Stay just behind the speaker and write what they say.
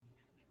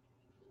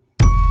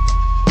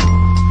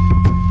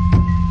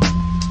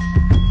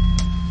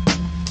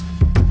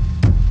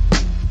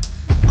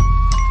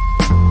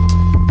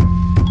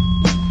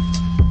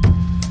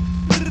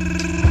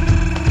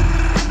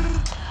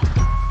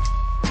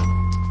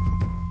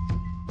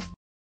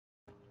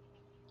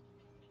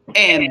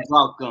And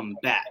welcome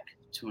back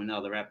to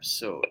another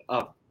episode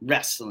of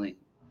Wrestling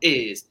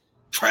is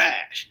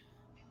Trash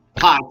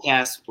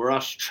podcast, where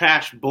us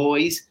trash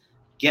boys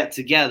get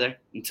together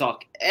and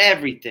talk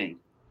everything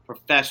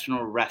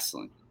professional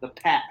wrestling: the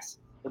past,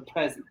 the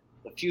present,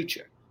 the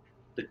future,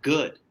 the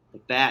good, the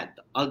bad,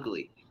 the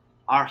ugly,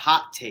 our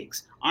hot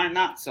takes, our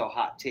not so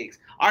hot takes,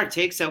 our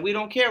takes that we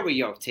don't care what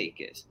your take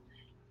is.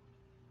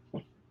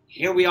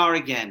 Here we are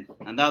again,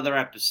 another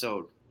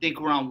episode. I think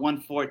we're on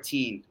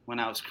 114 when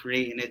I was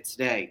creating it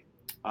today.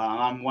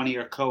 I'm one of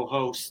your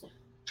co-hosts,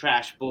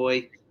 Trash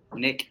Boy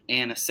Nick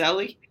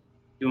Anicelli.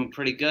 Doing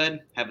pretty good,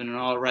 having an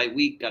all right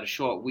week. Got a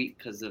short week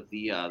because of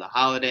the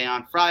holiday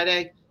on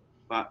Friday.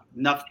 But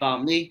enough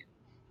about me.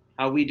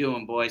 How we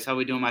doing, boys? How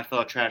we doing, my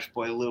fellow Trash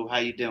Boy Lou? How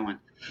you doing?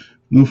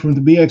 Lou from the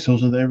BX,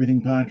 host of the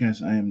Everything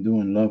Podcast. I am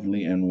doing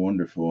lovely and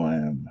wonderful. I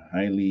am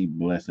highly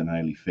blessed and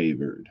highly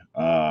favored.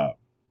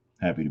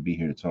 Happy to be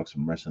here to talk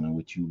some wrestling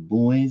with you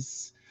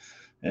boys,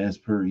 as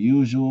per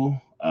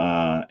usual.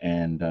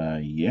 And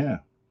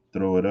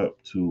throw it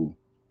up to my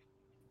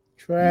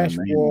Trash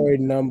man. boy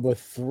number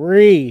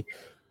 3,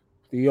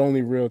 the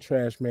only real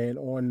trash man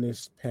on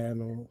this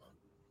panel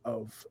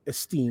of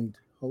esteemed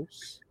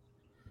hosts.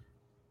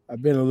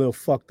 I've been a little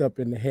fucked up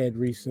in the head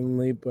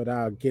recently, but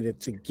I'll get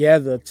it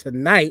together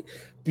tonight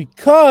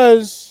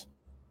because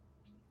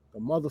the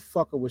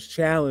motherfucker was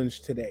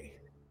challenged today.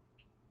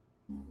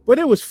 But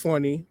it was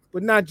funny,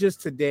 but not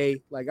just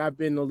today. Like, I've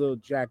been a little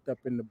jacked up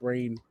in the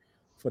brain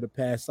for the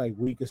past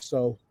week or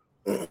so.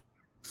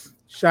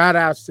 Shout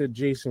outs to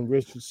Jason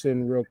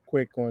Richardson real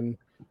quick on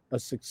a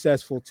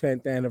successful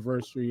 10th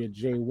anniversary of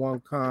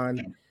J1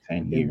 Con.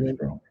 10 years,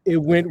 bro. It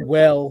went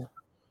well.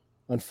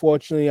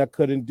 Unfortunately, I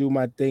couldn't do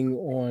my thing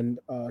on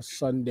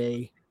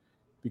Sunday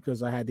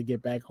because I had to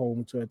get back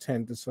home to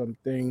attend to some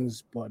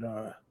things. But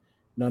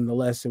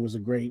nonetheless, it was a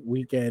great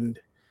weekend.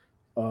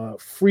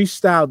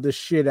 Freestyled the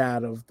shit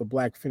out of the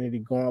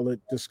Blackfinity Gauntlet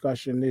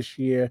discussion this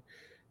year.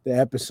 The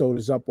episode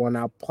is up on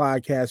our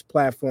podcast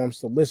platforms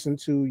to listen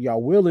to.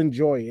 Y'all will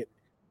enjoy it,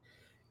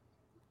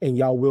 and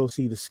y'all will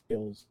see the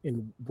skills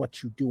in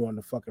what you do on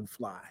the fucking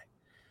fly.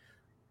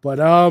 But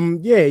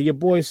yeah, your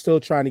boy's still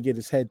trying to get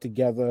his head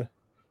together.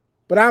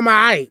 But I'm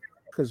alright,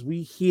 because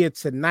we here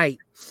tonight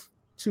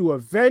to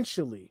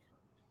eventually,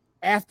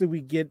 after we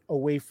get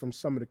away from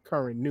some of the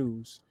current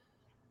news,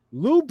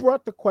 Lou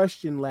brought the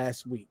question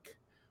last week.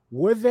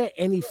 Were there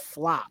any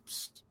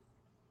flops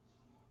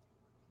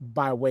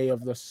by way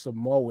of the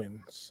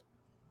Samoans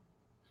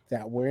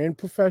that were in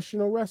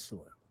professional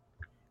wrestling?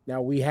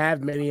 Now, we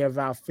have many of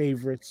our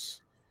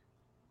favorites,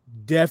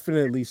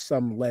 definitely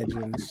some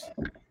legends.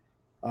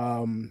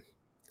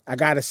 I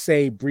got to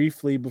say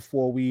briefly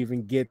before we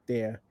even get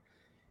there,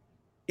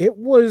 it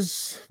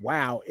was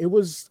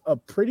a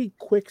pretty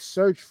quick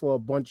search for a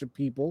bunch of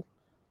people.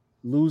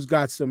 Lou's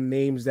got some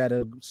names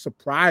that'll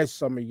surprise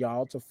some of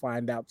y'all to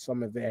find out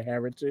some of their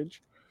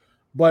heritage.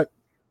 But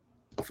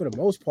for the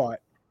most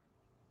part,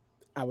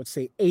 I would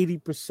say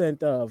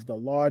 80% of the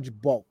large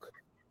bulk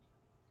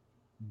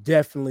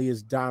definitely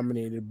is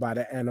dominated by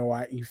the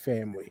NOIE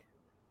family,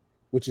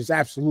 which is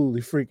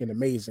absolutely freaking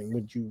amazing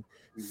when you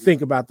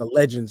think about the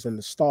legends and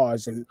the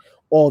stars and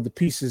all the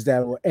pieces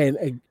that were.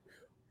 And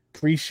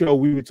pre-show,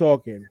 we were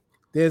talking,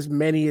 there's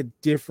many a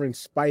different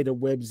spider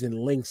webs and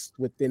links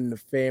within the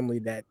family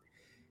that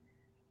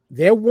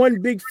they're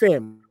one big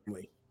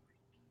family,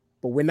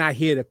 but we're not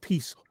here to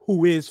piece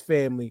who is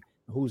family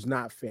and who's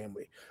not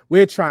family.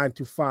 We're trying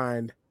to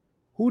find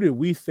who did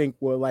we think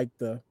were like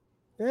the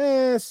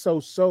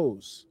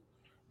so-sos,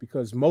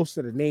 because most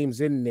of the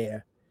names in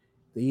there,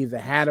 they either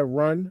had a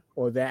run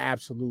or they're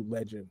absolute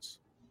legends.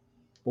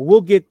 But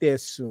we'll get there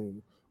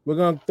soon. We're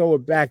going to throw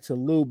it back to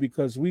Lou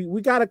because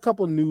we got a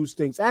couple news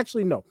things.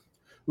 Actually, no.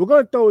 We're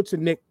going to throw it to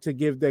Nick to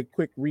give the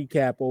quick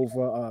recap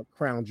over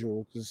Crown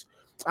Jewel, because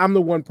I'm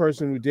the one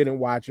person who didn't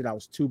watch it. I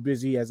was too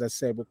busy, as I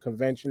said, with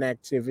convention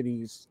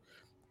activities.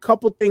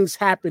 Couple things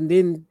happened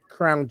in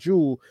Crown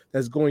Jewel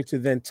that's going to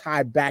then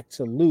tie back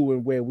to Lou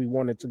and where we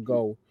wanted to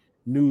go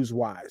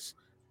news-wise.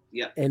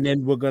 Yep. And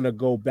then we're going to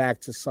go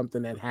back to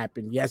something that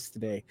happened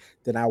yesterday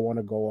that I want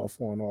to go off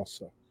on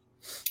also.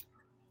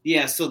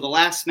 Yeah, so the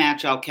last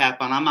match I'll cap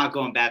on, I'm not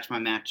going back to my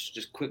match,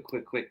 just quick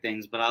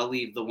things, but I'll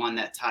leave the one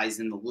that ties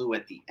in the Lou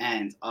at the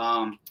end.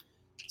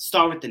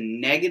 Start with the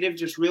negative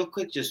just real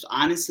quick. Just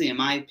honestly, in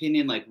my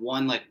opinion,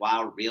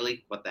 wow,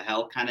 really? What the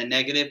hell kind of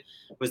negative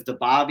was the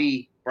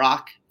Bobby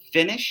Brock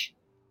finish.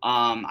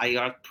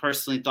 I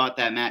personally thought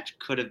that match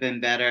could have been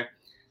better.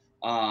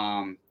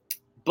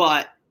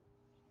 But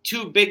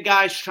two big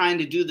guys trying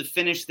to do the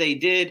finish they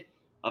did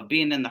of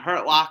being in the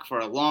Hurt Lock for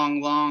a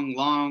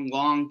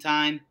long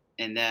time.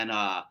 And then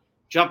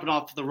jumping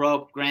off the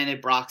rope. Granted,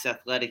 Brock's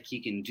athletic.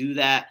 He can do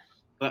that.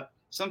 But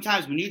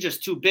sometimes when you're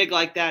just too big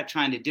like that,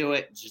 trying to do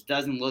it, it just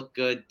doesn't look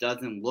good,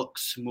 doesn't look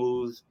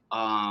smooth.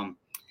 And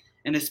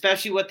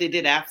especially what they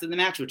did after the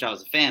match, which I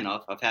was a fan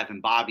of having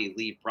Bobby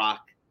leave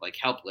Brock like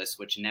helpless,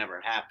 which never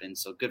happened.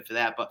 So good for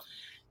that. But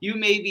you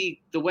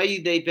maybe the way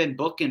they've been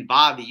booking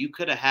Bobby, you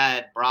could have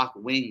had Brock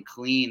win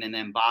clean and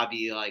then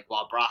Bobby, like,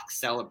 while Brock's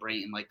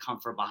celebrating, like, come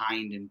from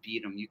behind and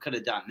beat him. You could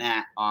have done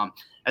that.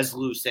 As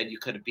Lou said, you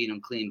could have beat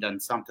him clean, done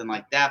something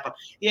like that. But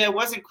yeah, it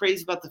wasn't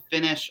crazy about the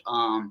finish.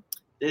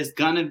 There's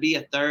gonna be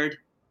a third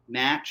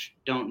match.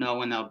 Don't know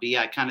when they'll be.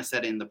 I kind of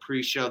said in the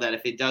pre-show that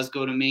if it does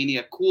go to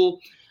Mania, cool.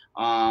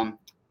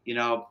 You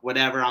know,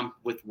 whatever. I'm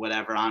with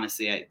whatever.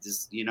 Honestly, I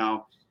just, you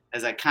know,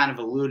 as I kind of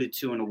alluded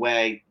to in a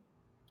way,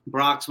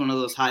 Brock's one of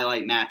those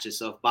highlight matches.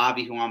 So if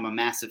Bobby, who I'm a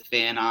massive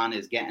fan on,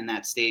 is getting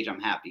that stage,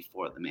 I'm happy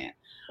for the man.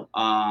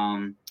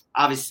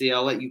 Obviously,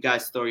 I'll let you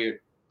guys throw your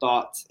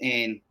thoughts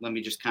in. Let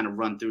me just kind of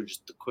run through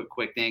just the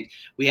quick thing.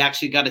 We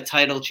actually got a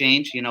title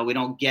change. You know, we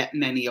don't get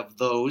many of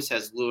those,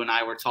 as Lou and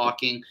I were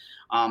talking.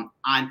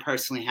 I'm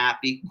personally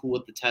happy, cool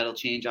with the title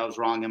change. I was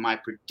wrong in my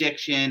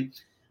prediction.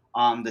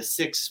 The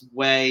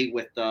 6-way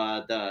with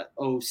the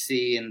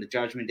OC and the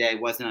Judgment Day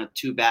wasn't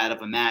too bad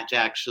of a match,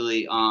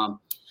 actually.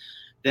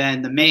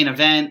 Then the main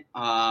event,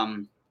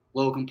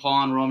 Logan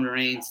Paul and Roman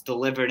Reigns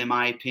delivered, in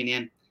my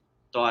opinion.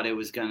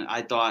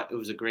 I thought it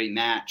was a great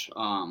match.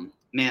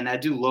 Man,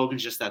 that dude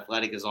Logan's just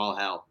athletic as all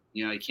hell.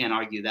 You know, you can't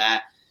argue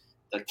that.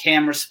 The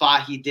camera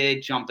spot he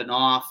did jumping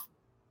off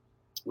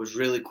was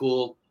really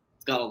cool.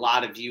 It's got a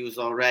lot of views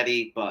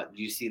already, but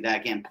you see that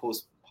again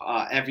post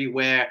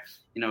everywhere.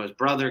 You know, his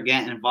brother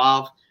getting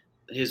involved.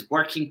 His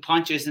working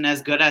punch isn't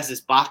as good as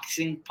his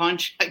boxing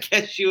punch, I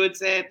guess you would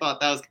say. I thought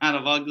that was kind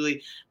of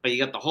ugly, but you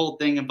got the whole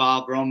thing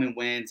involved. Roman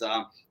wins.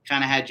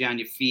 Kind of had you on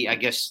your feet, I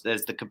guess,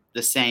 as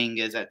the saying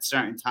is at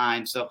certain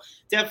times. So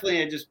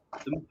definitely,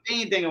 the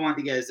main thing I want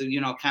to get is,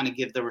 you know, kind of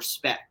give the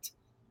respect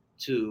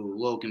to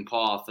Logan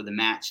Paul for the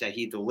match that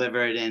he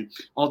delivered, and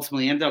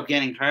ultimately ended up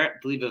getting hurt. I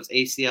believe it was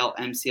ACL,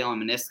 MCL,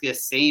 and meniscus.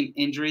 Same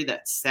injury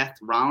that Seth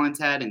Rollins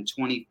had in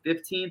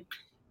 2015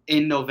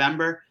 in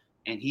November,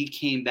 and he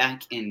came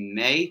back in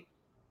May.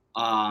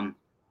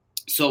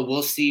 So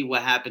we'll see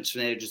what happens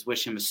from there. Just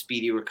wish him a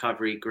speedy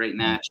recovery. Great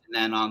match. And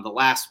then on the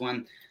last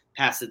one,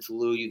 pass it to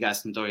Lou. You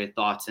guys can throw your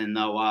thoughts in,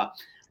 though.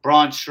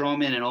 Braun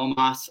Strowman and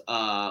Omos,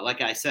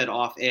 like I said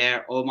off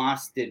air,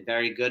 Omos did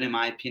very good, in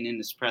my opinion, in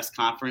this press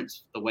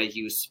conference. The way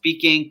he was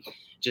speaking,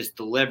 just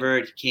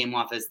delivered. He came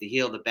off as the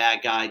heel, the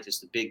bad guy,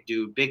 just a big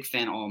dude. Big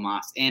fan of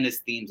Omos, and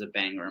his theme's a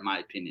banger, in my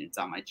opinion. It's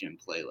on my gym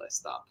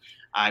playlist.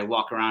 I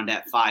walk around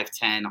at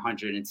 5'10",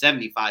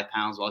 175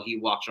 pounds, while he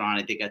walks around,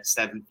 I think, at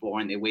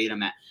 7'4", and they weighed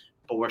him at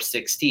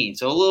 416.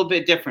 So a little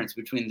bit difference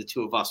between the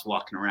two of us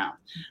walking around.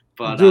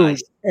 But dude,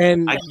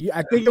 I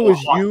think it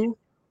was you.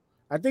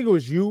 I think it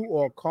was you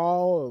or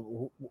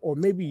Carl or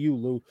maybe you,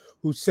 Lou,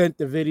 who sent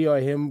the video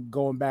of him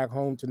going back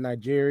home to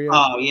Nigeria.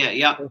 Oh,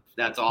 yeah.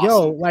 That's awesome.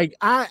 Yo, like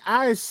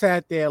I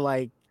sat there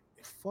like,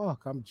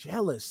 fuck, I'm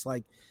jealous.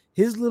 Like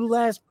his little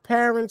ass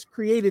parents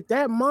created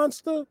that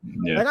monster.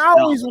 Yeah. Like I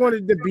always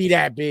wanted to be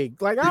that big.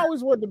 Like I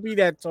always wanted to be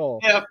that tall.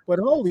 Yeah. But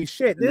holy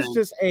shit, this is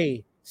just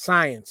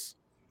science.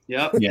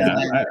 Yep. Yeah,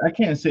 I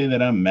can't say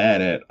that I'm mad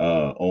at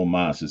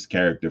Omos's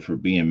character for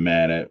being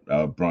mad at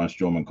Braun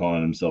Strowman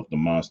calling himself the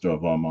monster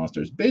of all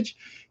monsters. Bitch,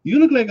 you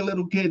look like a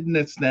little kid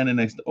that's standing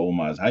next to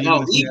Omos. How you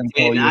gonna he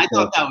did. I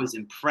thought that was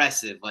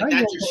impressive. Like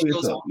that just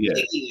shows how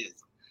big he is.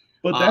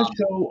 But that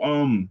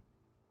show,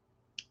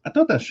 I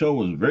thought that show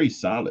was very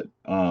solid.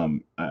 I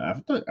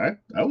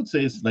would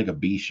say it's like a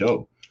B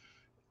show.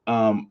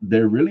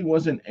 There really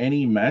wasn't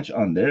any match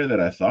on there that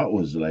I thought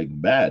was like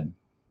bad.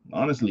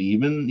 Honestly,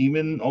 even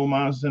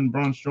Omos and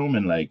Braun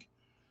Strowman, like,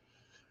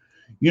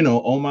 you know,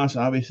 Omos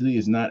obviously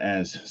is not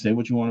as, say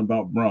what you want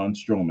about Braun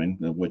Strowman,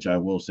 which I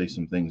will say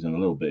some things in a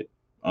little bit.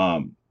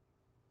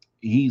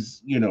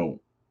 He's, you know,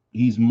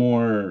 he has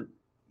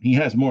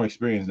more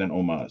experience than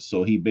Omos.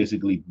 So he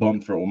basically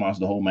bumped for Omos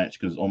the whole match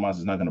because Omos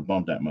is not going to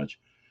bump that much.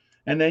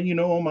 And then, you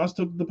know, Omos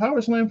took the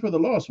power slam for the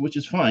loss, which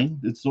is fine.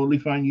 It's totally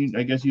fine.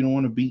 I guess you don't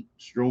want to beat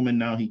Strowman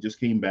now. He just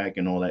came back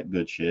and all that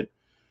good shit.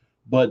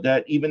 But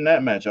even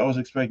that match, I was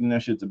expecting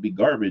that shit to be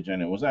garbage,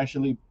 and it was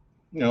actually,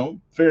 you know,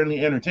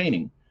 fairly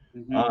entertaining.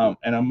 Mm-hmm.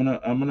 And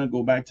I'm gonna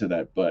go back to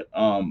that. But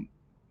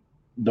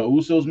the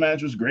Usos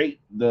match was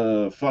great.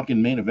 The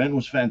fucking main event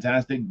was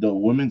fantastic. The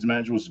women's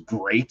match was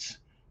great.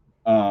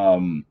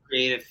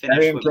 Creative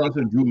finish. Cross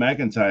and Drew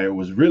McIntyre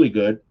was really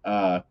good.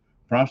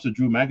 Props to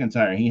Drew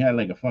McIntyre. He had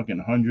like a fucking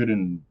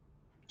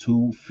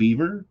 102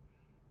 fever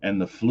and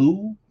the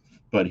flu.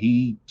 But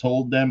he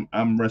told them,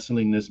 I'm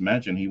wrestling this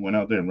match, and he went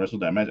out there and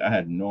wrestled that match. I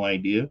had no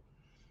idea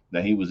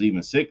that he was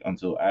even sick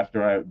until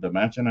after the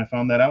match, and I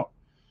found that out.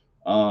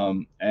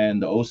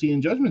 And the OC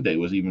and Judgment Day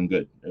was even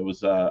good. It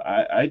was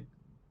I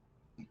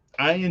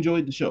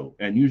enjoyed the show,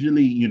 and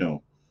usually, you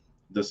know,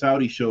 the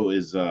Saudi show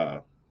is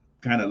kind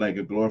of like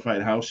a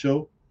glorified house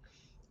show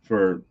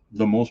for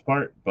the most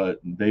part, but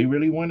they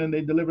really won, and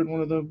they delivered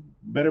one of the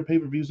better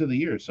pay-per-views of the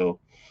year.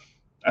 So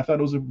I thought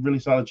it was a really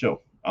solid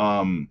show.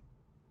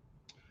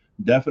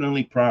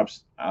 Definitely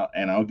props,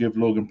 and I'll give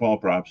Logan Paul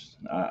props.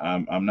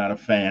 I'm not a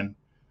fan.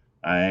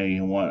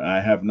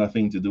 I have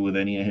nothing to do with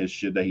any of his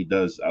shit that he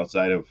does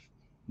outside of,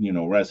 you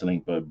know,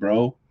 wrestling. But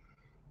bro,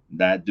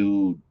 that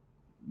dude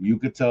you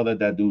could tell that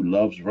that dude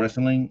loves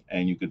wrestling,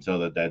 and you could tell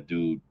that that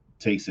dude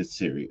takes it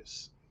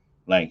serious.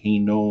 Like he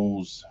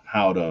knows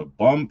how to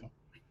bump,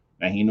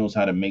 and he knows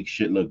how to make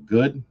shit look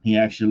good. He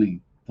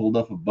actually pulled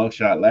off a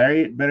buckshot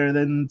lariat better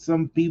than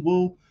some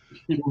people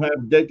who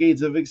have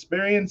decades of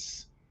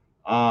experience.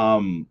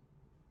 Um,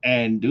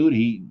 and dude,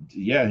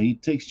 he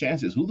takes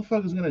chances. Who the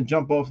fuck is gonna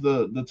jump off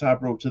the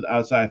top rope to the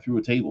outside through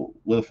a table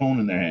with a phone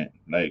in their hand?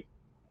 Like,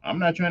 I'm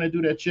not trying to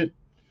do that shit.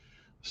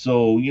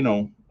 So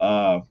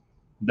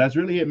that's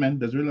really it, man.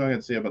 That's really all I got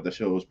to say about the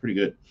show. It was pretty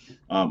good.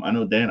 I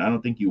know, Dan, I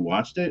don't think you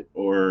watched it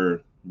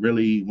or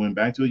really went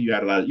back to it. You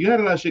had a lot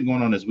of shit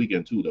going on this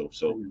weekend too, though.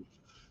 So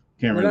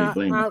can't And really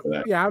blame you for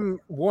that. yeah, I'm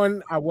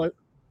one.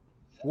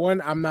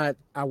 I'm not.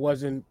 I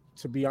wasn't,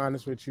 to be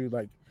honest with you.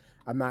 Like,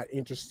 I'm not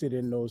interested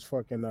in those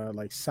fucking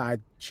like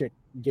side chick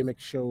gimmick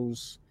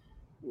shows.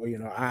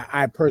 Well,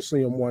 I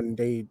personally am one.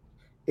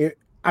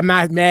 I'm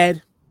not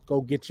mad. Go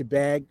get your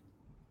bag.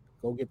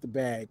 Go get the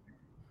bag.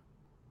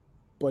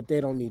 But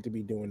they don't need to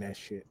be doing that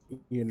shit.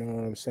 You know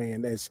what I'm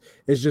saying? It's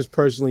just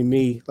personally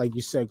me, like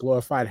you said,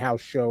 glorified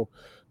house show.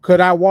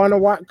 Could I want to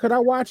watch? Could I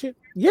watch it?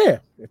 Yeah,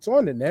 it's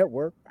on the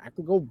network. I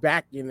can go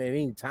back in at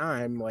any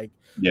time. Like,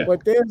 Yeah.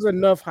 but there's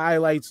enough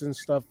highlights and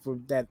stuff for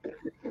that.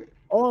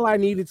 All I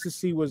needed to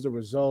see was the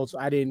results.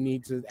 I didn't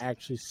need to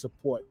actually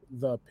support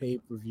the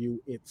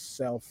pay-per-view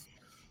itself.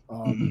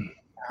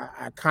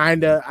 I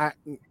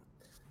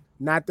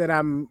not that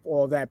I'm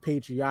all that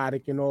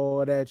patriotic and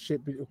all that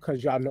shit,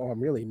 because y'all know I'm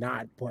really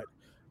not, but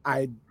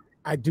I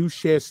do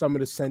share some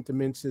of the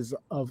sentiments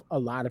of a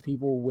lot of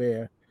people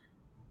where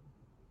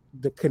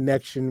the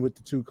connection with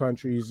the two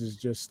countries is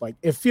just like,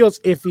 it feels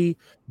iffy,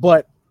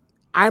 but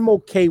I'm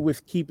okay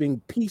with keeping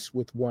peace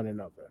with one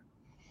another.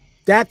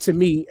 That to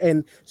me,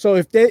 and so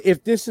if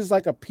this is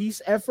like a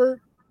peace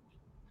effort,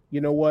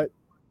 you know what?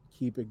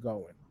 Keep it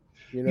going.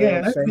 You know Yeah, what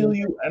I'm and saying?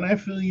 I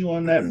feel you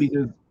on that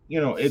because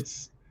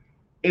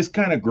it's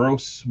kind of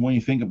gross when you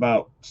think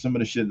about some of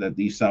the shit that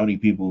these Saudi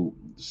people,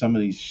 some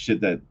of these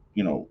shit that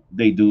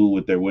they do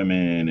with their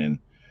women, and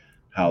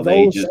how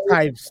they Those just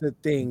types of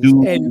things.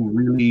 do And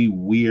really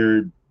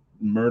weird,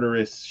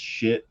 murderous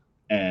shit,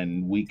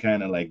 and we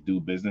kind of like do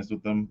business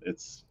with them.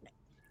 It's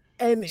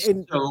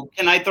So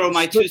can I throw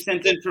my 2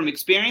 cents in from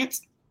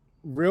experience?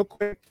 Real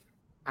quick,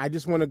 I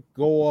just want to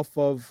go off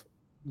of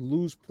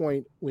Lou's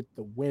point with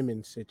the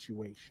women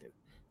situation.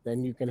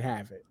 Then you can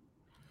have it.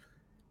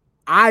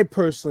 I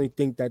personally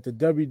think that the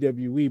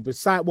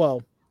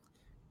WWE,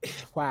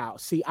 wow.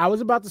 See, I was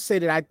about to say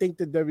that I think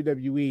the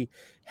WWE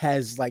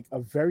has like a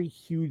very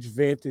huge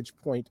vantage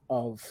point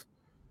of,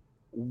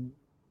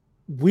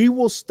 we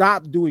will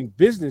stop doing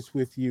business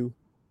with you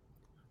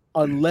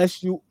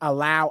unless you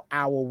allow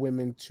our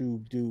women to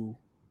do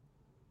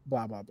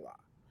blah, blah, blah.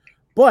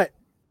 But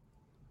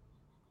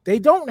they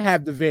don't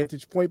have the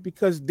vantage point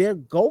because they're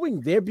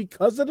going there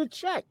because of the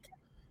check.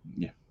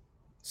 Yeah.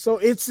 So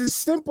it's as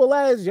simple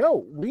as,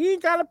 we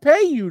ain't got to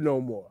pay you no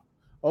more.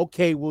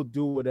 Okay, we'll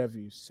do whatever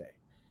you say.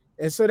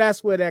 And so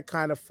that's where that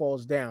kind of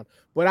falls down.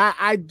 But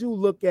I do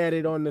look at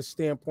it on the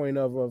standpoint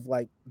of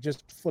like,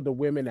 just for the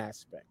women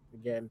aspect.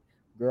 Again,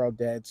 girl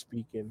dad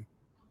speaking,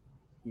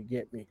 you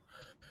get me.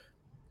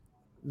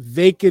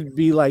 They could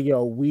be like, we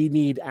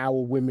want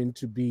our women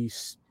to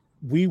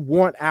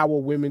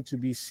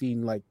be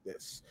seen like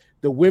this.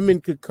 The women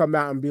could come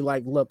out and be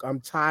like, look, I'm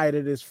tired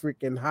of this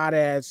freaking hot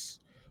ass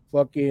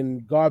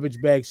fucking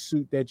garbage bag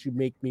suit that you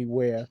make me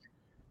wear.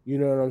 You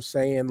know what I'm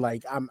saying?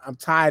 Like, I'm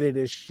tired of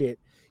this shit.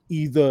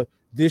 Either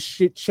this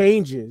shit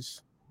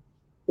changes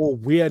or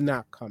we're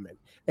not coming.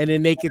 And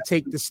then they could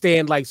take the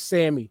stand like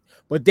Sammy.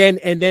 But then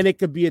it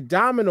could be a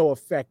domino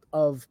effect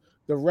of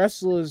the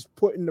wrestlers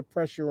putting the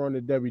pressure on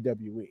the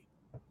WWE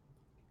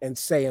and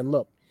saying,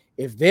 look,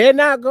 if they're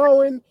not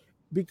going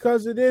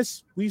because of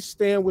this, we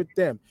stand with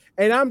them.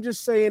 And I'm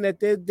just saying that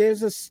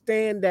there's a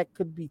stand that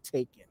could be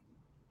taken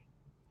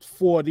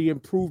for the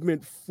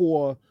improvement,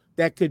 for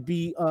that could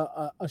be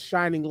a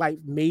shining light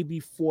maybe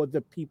for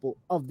the people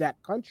of that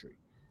country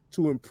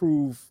to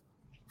improve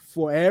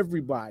for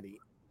everybody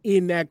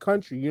in that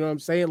country. You know what I'm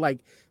saying? Like,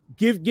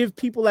 give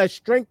people that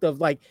strength of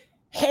like,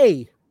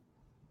 hey,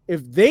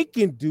 if they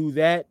can do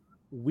that,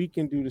 we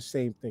can do the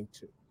same thing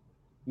too.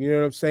 You know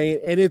what I'm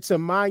saying? And it's a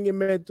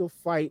monumental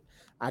fight.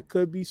 I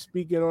could be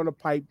speaking on a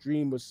pipe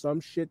dream of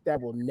some shit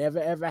that will never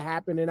ever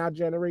happen in our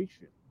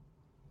generation.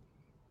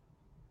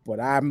 But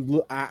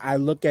I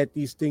look at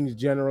these things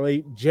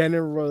generationally,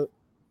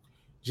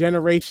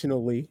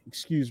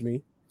 excuse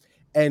me,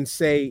 and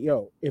say,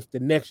 if the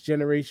next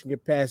generation can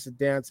pass it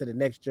down to the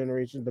next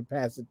generation to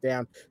pass it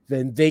down,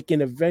 then they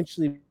can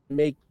eventually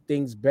make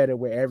things better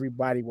where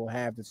everybody will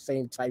have the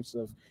same types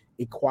of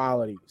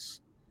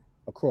equalities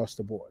across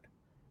the board.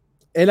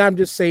 And I'm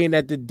just saying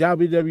that the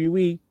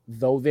WWE,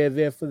 though they're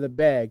there for the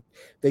bag,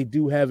 they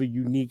do have a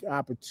unique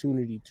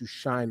opportunity to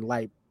shine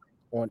light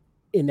on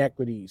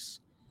inequities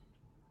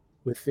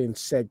within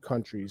said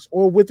countries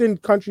or within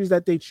countries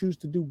that they choose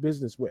to do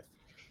business with.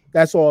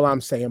 That's all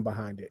I'm saying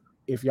behind it.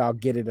 If y'all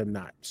get it or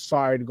not.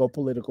 Sorry to go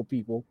political,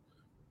 people.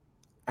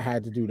 I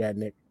had to do that,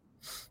 Nick.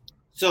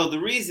 So the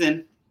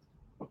reason,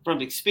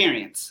 from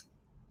experience,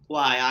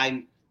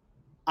 why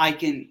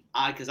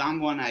because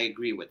I'm one, I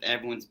agree with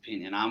everyone's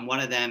opinion. I'm one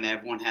of them.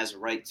 Everyone has a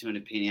right to an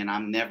opinion.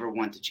 I'm never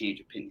one to change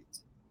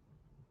opinions.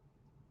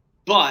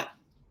 But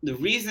the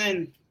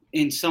reason,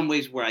 in some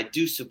ways, where I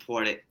do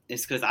support it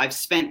is because I've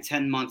spent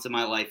 10 months of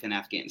my life in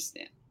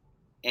Afghanistan.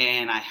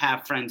 And I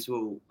have friends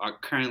who are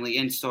currently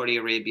in Saudi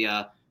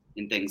Arabia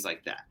and things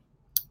like that,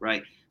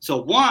 right?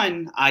 So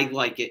one, I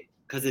like it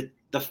because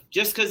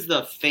just because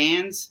the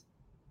fans,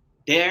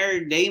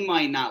 they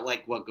might not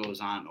like what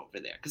goes on over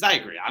there. Because I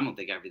agree, I don't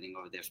think everything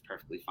over there is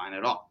perfectly fine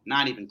at all,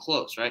 not even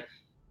close, right?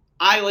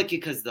 I like it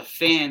because the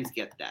fans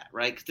get that,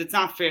 right? Because it's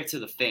not fair to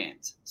the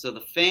fans. So the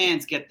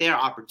fans get their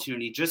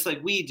opportunity, just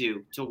like we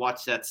do, to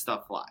watch that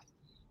stuff live.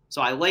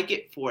 So I like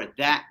it for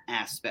that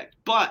aspect.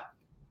 But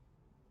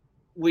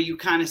where you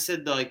kind of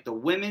said the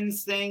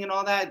women's thing and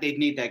all that, they've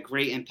made that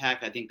great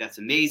impact. I think that's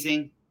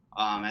amazing.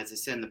 As I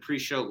said in the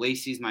pre-show,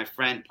 Lacey's my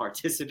friend,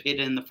 participated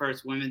in the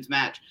first women's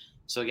match.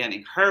 So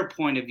getting her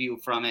point of view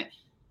from it.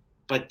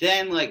 But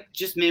then,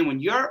 man, when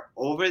you're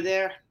over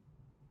there,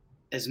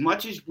 as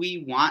much as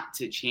we want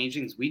to change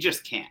things, we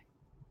just can't.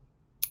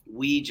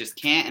 We just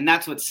can't. And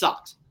that's what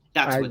sucks.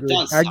 That's what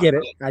does suck. I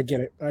get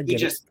it. We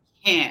just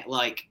can't,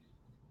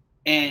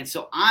 and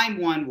so I'm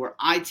one where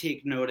I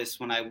take notice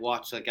when I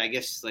watch, I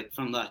guess,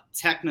 from the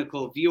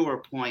technical viewer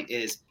point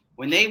is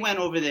when they went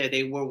over there,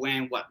 they were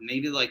wearing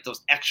maybe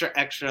those extra,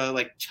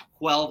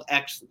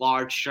 12X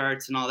large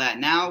shirts and all that.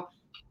 Now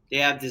they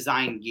have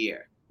design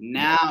gear.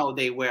 Now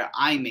they wear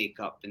eye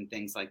makeup and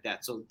things like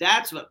that. So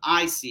that's what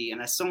I see.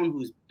 And as someone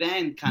who's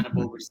been kind of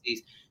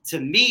overseas,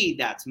 to me,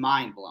 that's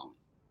mind blowing.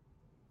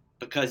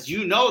 Because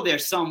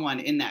there's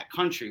someone in that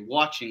country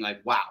watching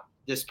wow,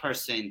 this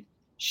person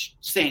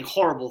saying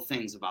horrible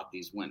things about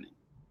these women.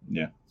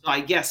 Yeah. So I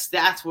guess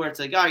that's where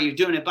it's you're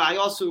doing it. But I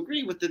also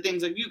agree with the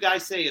things you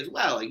guys say as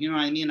well. You know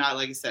what I mean?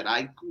 Like I said,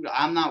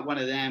 I'm not one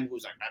of them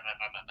who's blah, blah,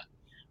 blah, blah.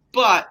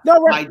 But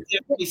I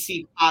definitely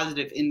see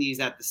positive in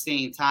these at the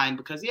same time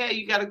because, yeah,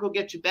 you got to go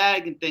get your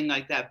bag and thing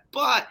like that.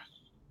 But,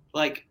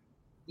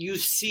 you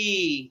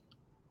see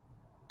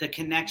the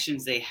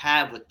connections they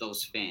have with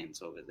those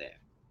fans over there.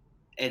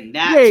 And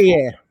that's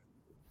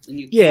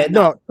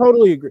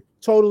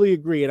totally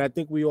agree. And I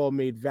think we all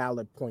made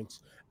valid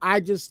points.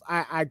 I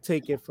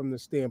take it from the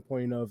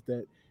standpoint of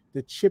the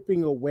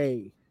chipping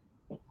away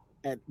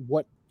at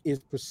what is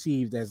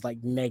perceived as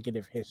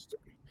negative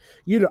history.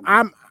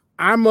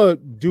 I'm a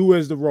do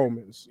as the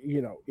Romans.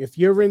 If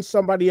you're in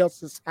somebody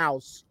else's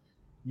house,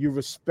 you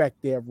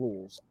respect their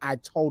rules. I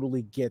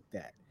totally get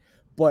that.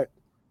 But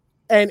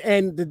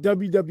and the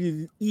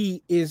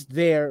WWE is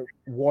there,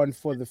 one,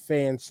 for the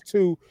fans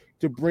too,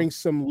 to bring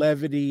some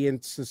levity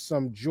into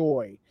some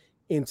joy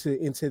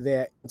into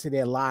their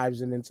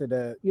lives and into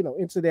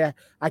their,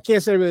 I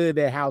can't say really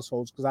their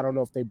households because I don't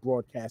know if they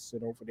broadcast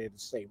it over there the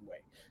same way.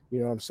 You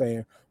know what I'm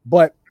saying?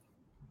 But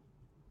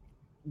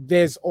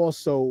there's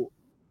also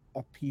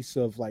a piece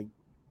of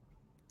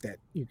that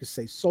you could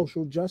say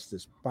social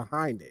justice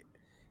behind it,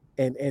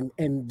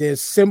 and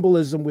there's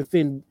symbolism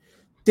within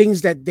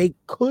things that they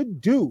could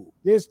do.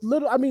 There's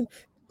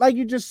like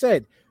you just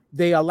said,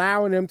 they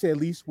allowing them to at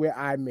least wear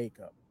eye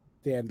makeup.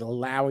 They're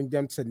allowing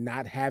them to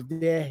not have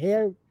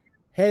their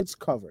heads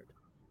covered,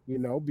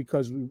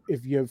 because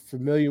if you're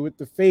familiar with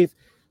the faith,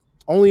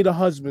 only the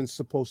husband's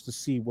supposed to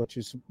see what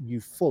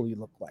you fully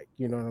look like.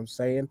 You know what I'm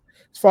saying?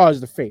 As far as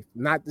the faith,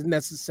 not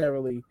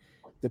necessarily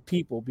the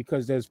people,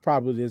 because there's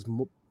probably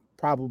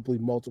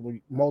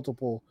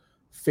multiple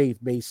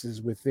faith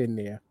bases within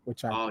there,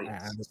 which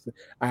I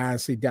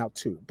honestly doubt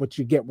too. But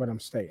you get what I'm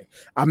saying.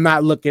 I'm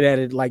not looking at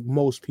it like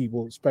most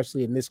people,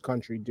 especially in this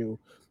country, do.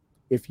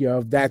 If you're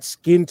of that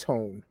skin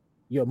tone,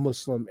 you're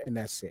Muslim and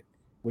that's it,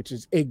 which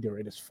is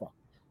ignorant as fuck.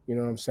 You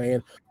know what I'm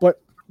saying?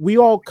 But we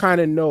all kind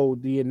of know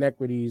the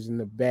inequities and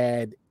the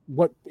bad,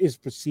 what is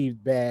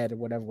perceived bad or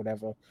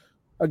whatever.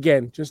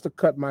 Again, just to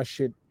cut my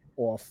shit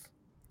off,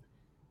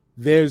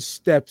 there's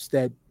steps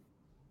that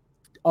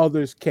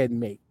others can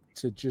make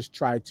to just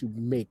try to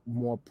make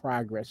more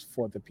progress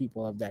for the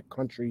people of that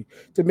country,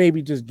 to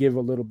maybe just give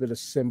a little bit of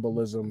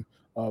symbolism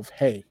of,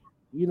 hey,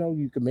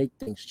 you can make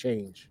things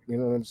change. You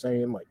know what I'm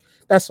saying?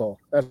 That's all.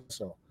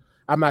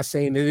 I'm not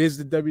saying it is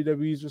the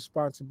WWE's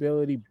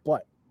responsibility,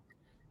 but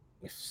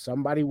if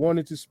somebody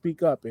wanted to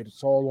speak up,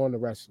 it's all on the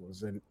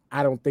wrestlers. And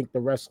I don't think the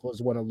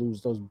wrestlers want to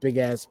lose those big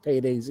ass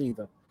paydays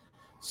either.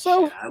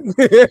 So,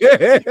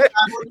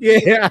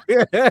 yeah.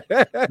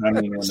 I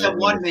mean, when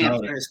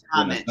the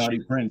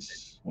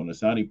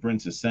Saudi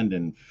prince is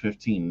sending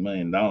 $15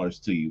 million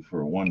to you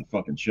for one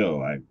fucking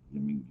show, I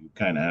mean, you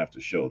kind of have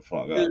to show the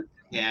fuck up.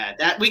 Yeah,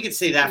 that we could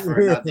say that for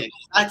another day.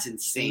 That's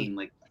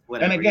insane.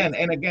 And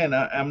again,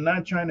 I'm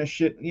not trying to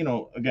shit.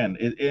 Again,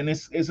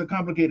 it's a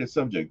complicated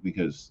subject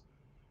because,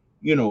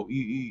 it's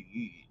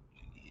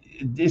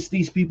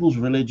these people's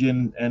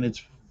religion and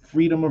it's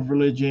freedom of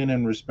religion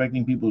and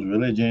respecting people's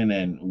religion,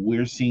 and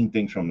we're seeing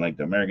things from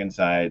the American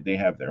side. They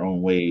have their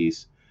own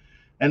ways,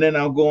 And then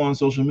I'll go on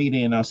social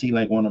media and I'll see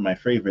like one of my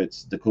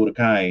favorites, Dakota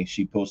Kai.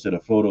 She posted a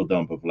photo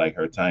dump of like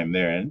her time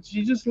there, and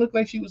she just looked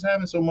like she was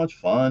having so much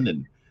fun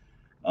and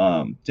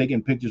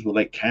taking pictures with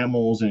like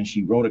camels, and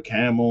she rode a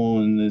camel,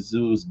 and it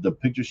was the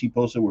pictures she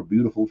posted were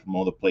beautiful from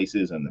all the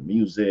places and the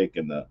music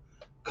and the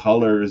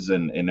colors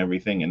and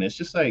everything. And it's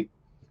just like,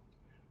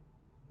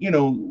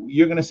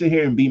 you're gonna sit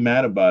here and be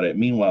mad about it.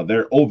 Meanwhile,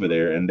 they're over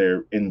there and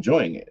they're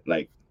enjoying it.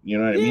 Like, you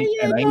know what I mean?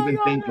 And I even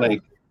think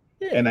like,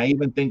 and I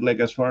even think like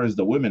as far as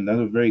the women, that's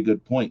a very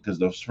good point, because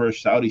those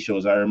first Saudi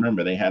shows, I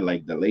remember they had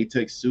like the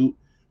latex suit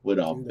with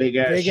a big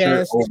ass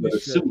shirt over the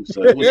suit,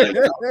 so it was like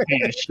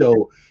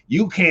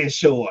you can't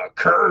show a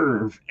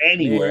curve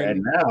anywhere.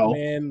 And now,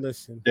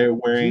 listen, they're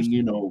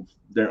wearing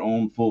their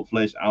own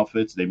full-fledged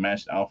outfits. They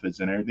matched outfits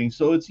and everything,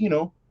 so it's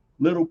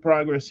little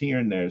progress here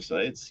and there. So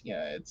it's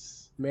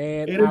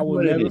man, it is I will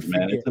what never it is,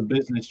 man. forget. It's a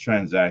business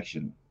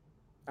transaction.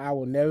 I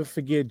will never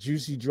forget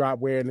Juicy Drop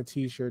wearing a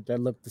t-shirt that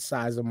looked the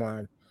size of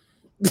mine.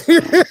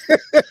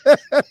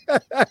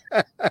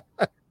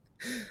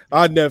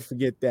 I'll never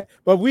forget that.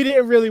 But we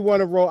didn't really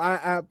want to roll.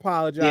 I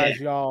apologize,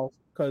 y'all,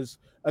 because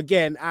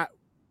again,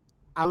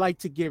 I like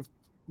to give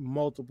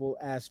multiple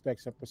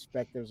aspects and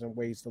perspectives and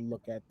ways to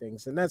look at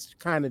things, and that's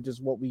kind of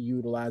just what we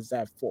utilize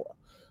that for.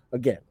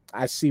 Again,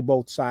 I see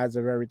both sides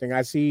of everything.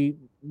 I see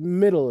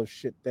middle of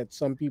shit that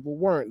some people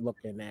weren't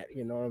looking at,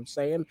 you know what I'm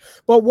saying?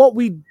 But what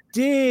we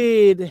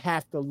did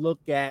have to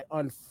look at,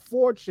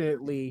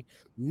 unfortunately,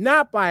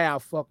 not by our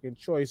fucking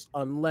choice,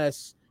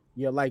 unless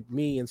you're like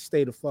me and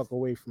stay the fuck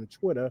away from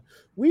Twitter,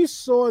 we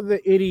saw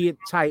the idiot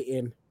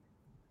Titan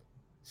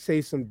say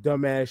some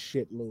dumbass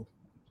shit, Lou.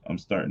 I'm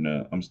starting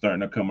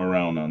to come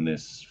around on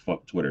this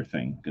fuck Twitter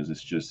thing, because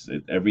it's just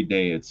every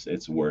day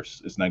it's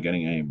worse. It's not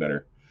getting any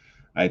better.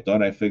 I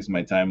thought I fixed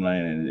my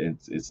timeline, and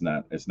it's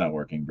not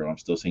working, bro. I'm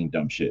still seeing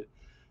dumb shit.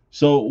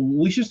 So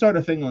we should start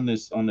a thing on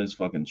this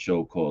fucking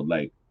show called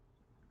like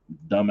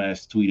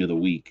dumbass tweet of the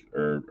week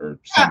or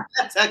something.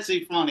 That's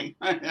actually funny.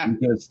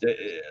 Because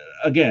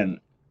again,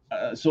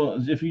 so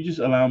if you just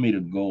allow me to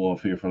go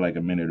off here for like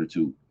a minute or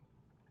two,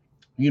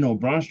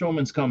 Braun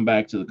Strowman's come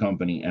back to the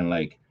company, and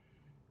like,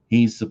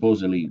 he's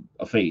supposedly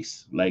a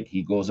face. Like,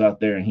 he goes out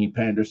there and he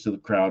panders to the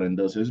crowd and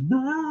does his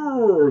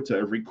to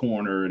every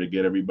corner to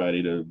get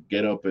everybody to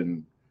get up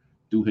and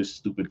do his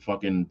stupid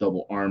fucking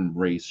double arm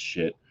race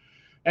shit.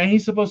 And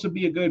he's supposed to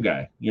be a good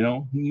guy, He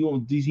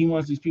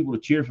wants these people to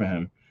cheer for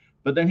him.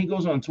 But then he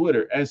goes on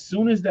Twitter as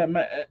soon as that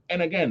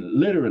and again,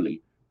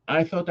 literally,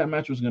 I thought that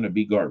match was going to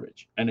be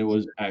garbage, and it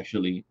was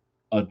actually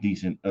a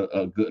decent,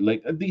 a good,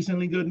 like a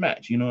decently good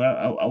match.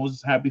 I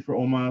was happy for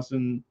Omos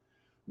and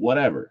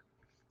whatever.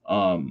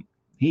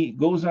 He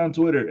goes on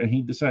Twitter and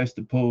he decides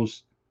to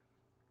post,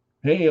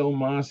 "Hey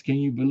Omos, can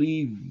you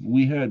believe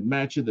we had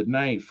match of the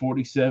night,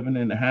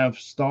 47.5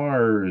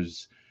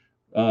 stars?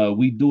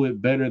 We do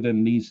it better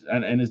than these."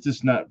 And it's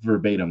just not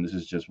verbatim. This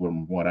is just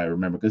from what I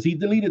remember, because he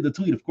deleted the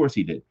tweet. Of course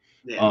he did.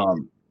 Yeah.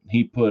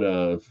 He put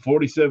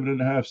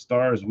 47.5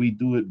 stars. We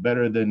do it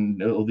better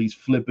than all these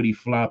flippity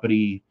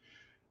floppity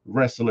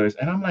wrestlers.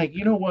 And I'm like,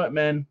 you know what,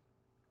 man?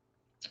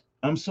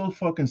 I'm so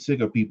fucking sick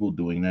of people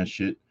doing that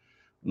shit.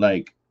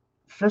 Like,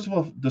 first of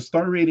all, the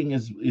star rating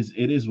is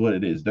what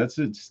it is. That's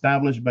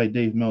established by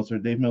Dave Meltzer.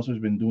 Dave Meltzer's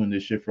been doing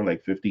this shit for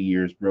like 50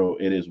 years, bro.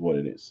 It is what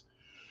it is.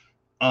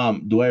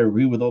 Do I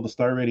agree with all the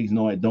star ratings?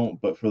 No, I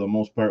don't. But for the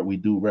most part, we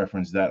do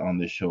reference that on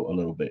this show a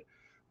little bit.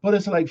 But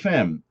it's like,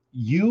 fam,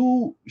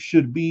 you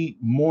should be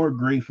more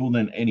grateful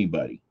than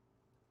anybody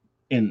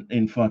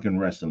in fucking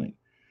wrestling.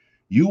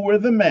 You were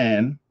the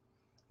man,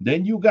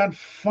 then you got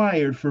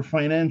fired for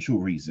financial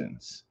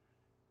reasons.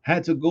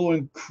 Had to go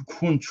and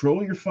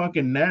control your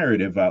fucking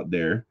narrative out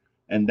there,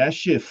 and that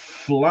shit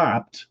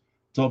flopped.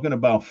 Talking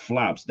about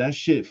flops, that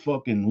shit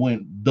fucking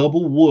went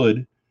double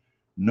wood.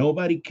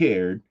 Nobody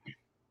cared,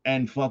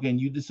 and fucking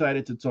you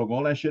decided to talk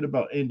all that shit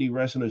about indie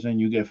wrestlers, and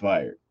you get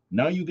fired.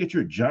 Now you get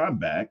your job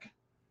back.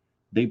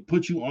 They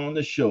put you on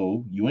the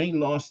show. You ain't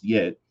lost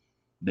yet.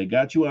 They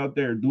got you out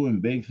there doing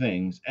big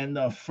things, and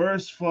the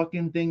first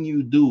fucking thing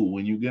you do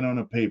when you get on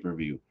a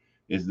pay-per-view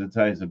is the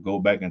time to go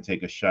back and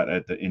take a shot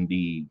at the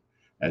indie,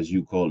 as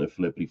you call it,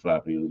 flippy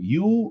floppy.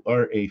 You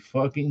are a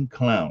fucking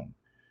clown.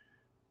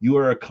 You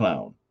are a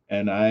clown.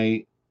 And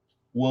I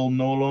will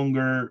no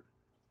longer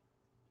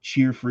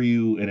cheer for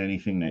you in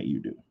anything that you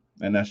do.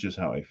 And that's just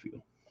how I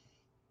feel.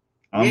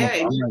 I'm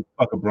like,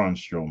 fuck a Braun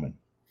Strowman.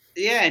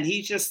 Yeah, and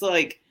he's just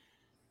like,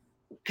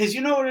 because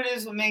you know what it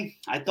is with me?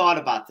 I thought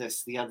about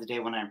this the other day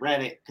when I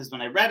read it. Because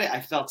when I read it,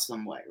 I felt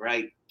some way,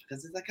 right?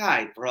 Because it's like, all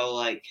right, bro,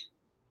 like,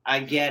 I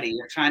get it.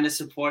 You're trying to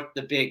support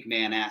the big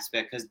man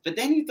aspect. But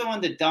then you throw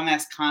in the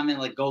dumbass comment,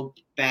 like, go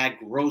bag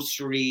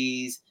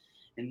groceries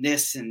and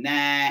this and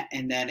that.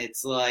 And then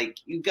it's like,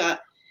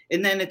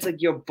 and then it's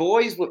like your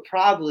boys with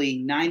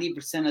probably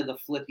 90% of the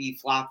flippy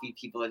floppy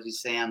people, as you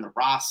say, on the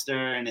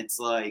roster. And it's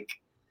like,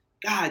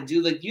 God,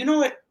 dude, like, you know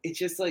what? It's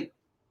just like,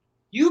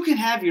 you can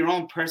have your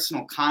own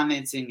personal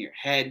comments in your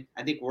head.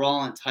 I think we're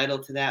all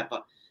entitled to that.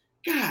 But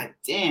God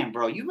damn,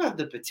 bro, you have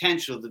the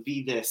potential to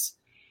be this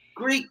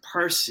great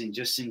person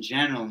just in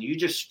general, and you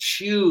just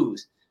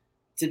choose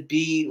to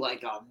be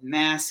like a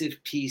massive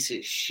piece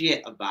of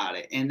shit about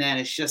it. And then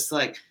it's just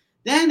like,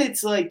 then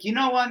it's like, you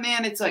know what,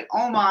 man? It's like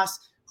Omos,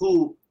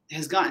 who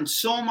has gotten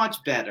so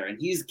much better, and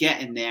he's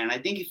getting there. And I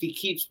think if he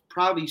keeps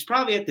he's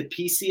probably at the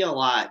PC a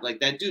lot. Like,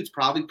 that dude's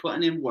probably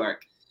putting in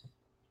work.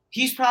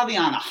 He's probably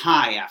on a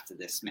high after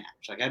this match.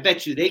 Like, I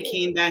bet you they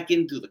came back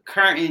in through the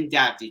curtain,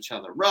 dapped each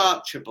other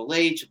up, Triple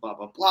H, blah,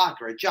 blah, blah.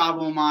 Great job,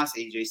 Omos.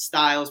 AJ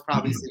Styles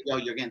probably said, yo,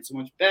 you're getting so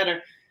much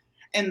better.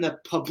 And the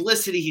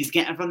publicity he's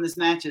getting from this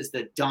match is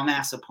the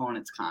dumbass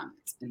opponent's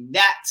comments. And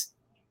that's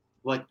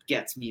what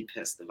gets me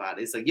pissed about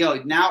it. It's like, yo,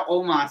 now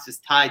Omos is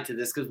tied to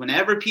this, because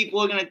whenever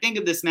people are going to think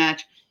of this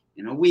match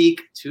in a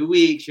week, 2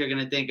 weeks, you're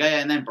going to think, oh,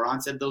 yeah, and then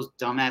Braun said those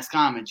dumbass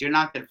comments. You're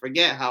not going to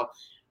forget how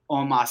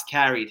Omos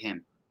carried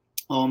him.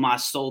 Omos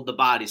sold the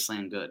body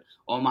slam good.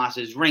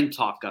 Omos's ring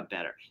talk got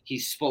better. He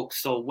spoke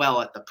so well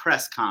at the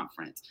press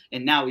conference,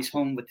 and now he's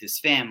home with his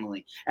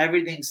family.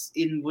 Everything's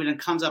in when it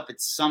comes up.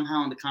 It's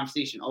somehow in the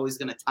conversation always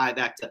going to tie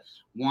back to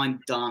one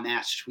dumb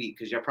ass tweet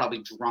because you're probably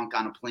drunk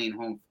on a plane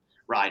home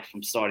ride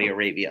from Saudi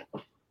Arabia.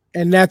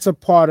 And that's a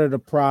part of the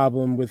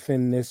problem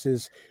within this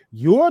is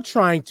you're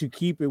trying to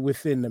keep it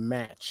within the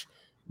match.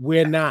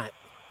 We're not.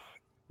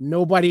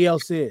 Nobody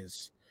else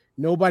is.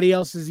 Nobody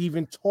else is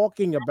even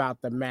talking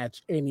about the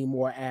match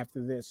anymore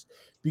after this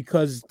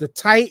because the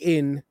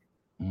Titan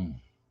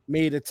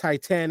made a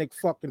Titanic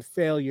fucking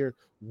failure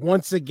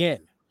once again.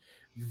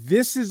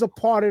 This is a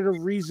part of the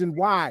reason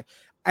why.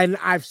 And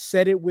I've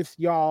said it with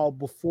y'all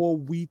before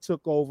we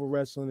took over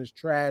Wrestling is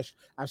Trash.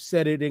 I've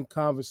said it in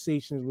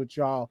conversations with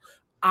y'all.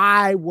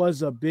 I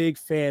was a big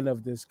fan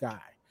of this guy.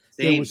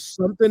 There was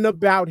something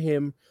about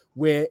him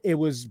where it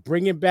was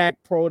bringing back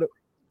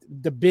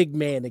the big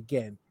man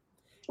again.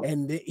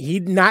 And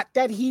he, not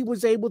that he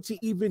was able to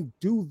even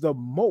do the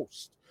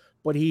most,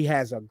 but he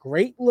has a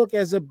great look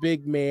as a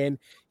big man.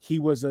 He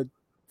was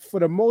for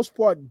the most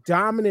part,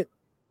 dominant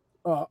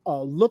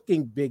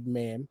looking big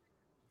man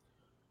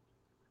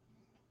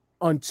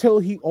until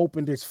he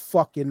opened his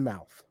fucking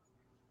mouth.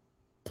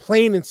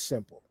 Plain and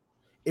simple.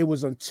 It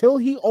was until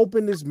he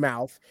opened his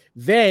mouth,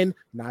 then,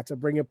 not to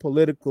bring it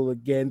political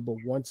again, but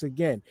once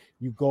again,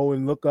 you go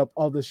and look up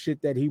other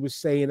shit that he was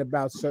saying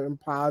about certain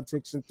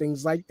politics and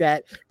things like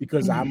that,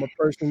 because I'm a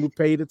person who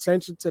paid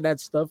attention to that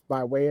stuff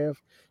by way of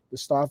the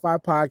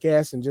Starfire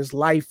podcast and just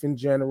life in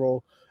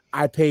general.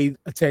 I paid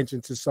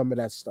attention to some of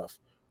that stuff.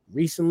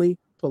 Recently,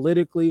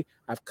 politically,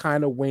 I've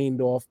kind of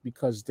waned off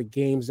because the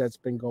games that's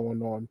been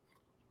going on,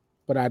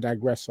 but I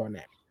digress on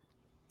that.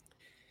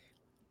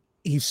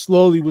 He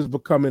slowly was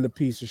becoming a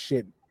piece of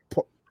shit.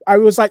 I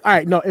was like, all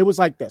right, no, it was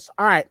like this.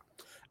 All right,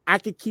 I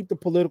could keep the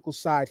political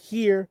side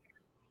here,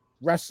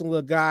 wrestle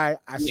a guy.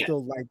 I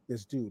still like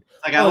this dude.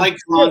 Like, I like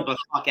Braun, but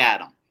fuck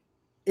Adam.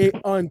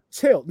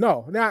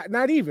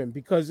 Not even,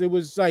 because it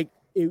was like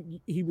it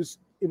was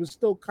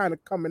still kind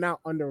of coming out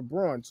under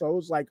Braun. So it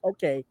was like,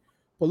 okay,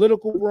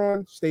 political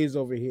Braun stays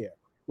over here.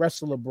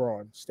 Wrestler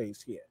Braun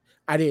stays here.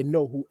 I didn't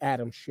know who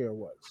Adam Scherr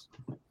was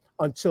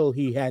until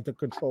he had to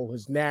control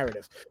his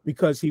narrative,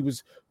 because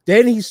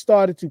then he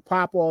started to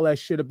pop all that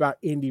shit about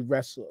indie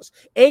wrestlers,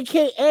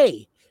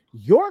 aka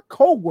your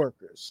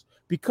co-workers,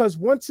 because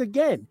once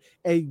again,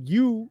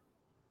 you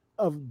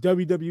of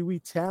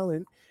WWE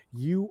talent,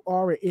 you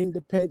were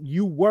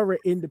an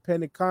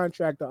independent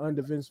contractor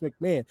under Vince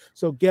McMahon.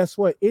 So guess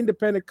what?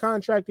 Independent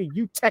contractor,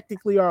 you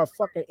technically are a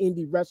fucking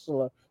indie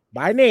wrestler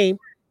by name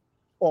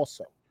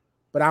also.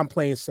 But I'm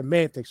playing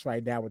semantics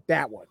right now with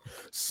that one.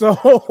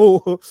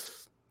 So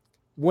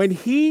when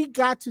he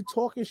got to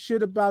talking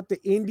shit about the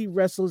indie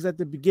wrestlers at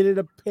the beginning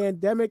of the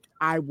pandemic,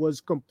 I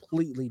was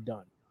completely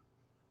done.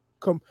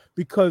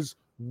 Because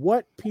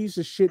what piece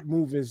of shit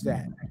move is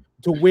that?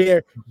 To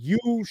where you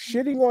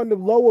shitting on the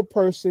lower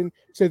person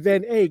to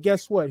then, hey,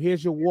 guess what?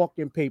 Here's your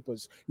walk-in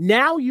papers.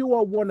 Now you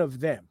are one of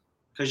them.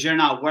 Because you're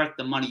not worth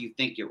the money you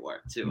think you're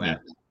worth, too. Yeah.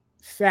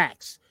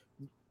 Facts.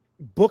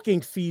 Booking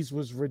fees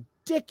was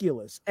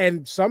ridiculous.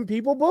 And some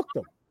people booked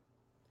them.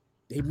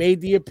 They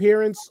made the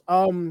appearance.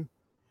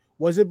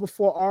 Was it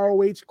before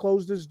ROH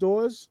closed its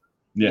doors?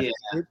 Yeah.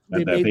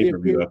 They made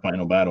pay-per-view,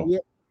 Final Battle. Yeah.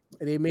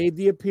 They made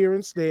the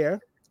appearance there.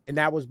 And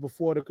that was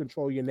before the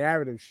Control Your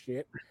Narrative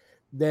shit.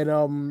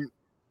 Then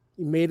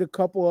he made a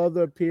couple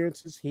other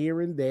appearances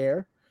here and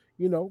there.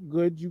 You know,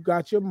 good, you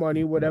got your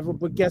money, whatever.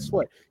 But guess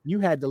what? You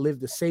had to live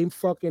the same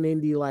fucking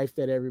indie life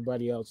that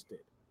everybody else did,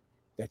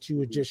 that you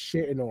were just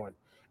shitting on.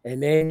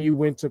 And then you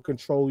went to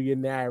Control Your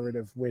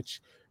Narrative,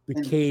 which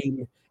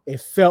became,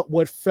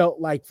 what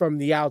felt like from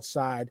the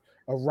outside,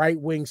 a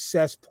right-wing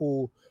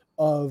cesspool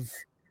of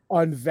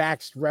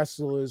unvaxxed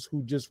wrestlers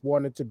who just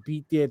wanted to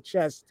beat their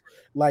chest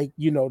like,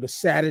 you know, the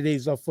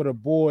Saturdays are for the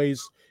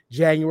boys,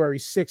 January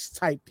 6th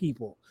type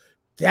people.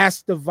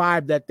 That's the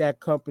vibe that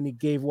company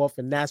gave off,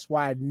 and that's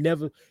why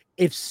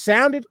it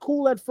sounded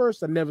cool at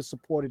first. I never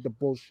supported the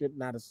bullshit,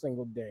 not a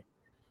single day,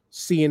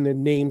 seeing the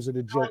names of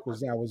the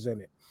jokers that was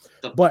in it.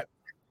 But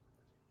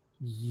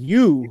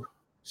you,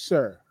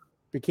 sir,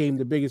 became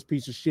the biggest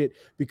piece of shit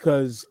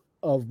because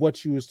of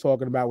what you was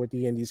talking about with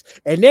the indies,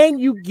 and then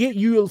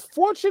you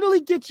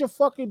fortunately get your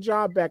fucking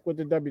job back with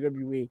the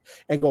WWE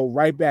and go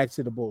right back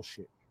to the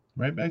bullshit.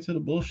 Right back to the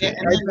bullshit. Yeah,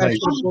 and Right?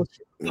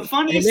 the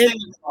funniest thing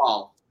of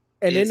all.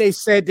 And then they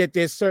said that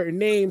there's certain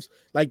names,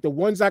 like the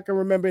ones I can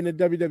remember in the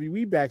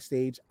WWE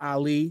backstage.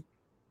 Ali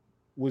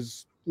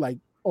was like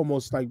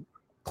almost like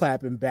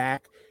clapping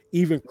back.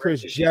 Even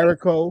Chris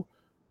Jericho,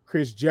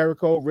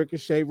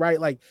 Ricochet, right?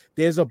 Like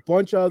there's a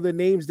bunch of other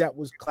names that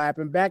was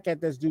clapping back at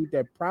this dude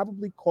that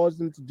probably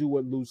caused him to do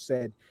what Lou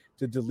said,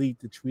 to delete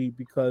the tweet,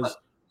 because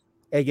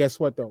hey, guess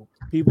what though?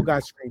 People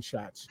got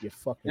screenshots. You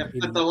fucking idiot.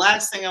 But the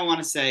last thing I want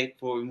to say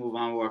before we move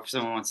on, or if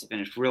someone wants to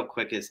finish real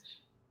quick, is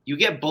you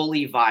get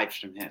bully vibes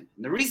from him.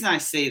 And the reason I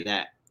say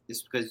that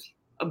is because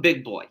a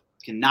big boy.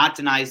 Cannot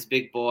deny he's a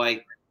big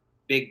boy,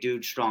 big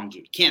dude, strong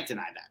dude. Can't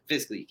deny that.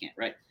 Physically, you can't,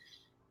 right?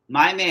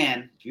 My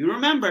man, if you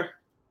remember,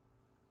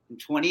 in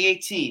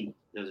 2018,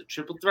 there was a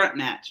triple threat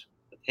match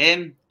with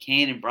him,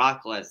 Kane, and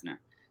Brock Lesnar.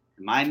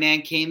 And my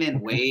man came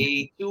in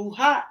way too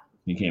hot.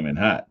 He came in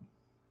hot.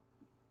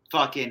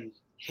 Fucking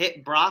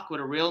hit Brock with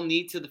a real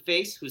knee to the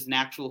face, who's an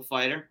actual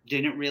fighter.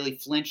 Didn't really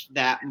flinch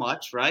that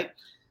much, right?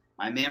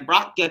 My man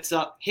Brock gets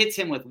up, hits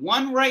him with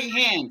one right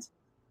hand.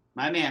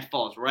 My man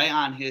falls right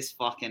on his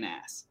fucking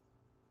ass.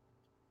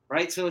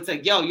 Right? So it's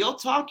like, yo, you'll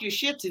talk your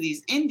shit to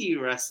these indie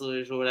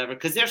wrestlers or whatever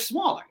because they're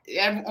smaller.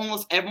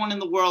 Almost everyone in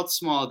the world's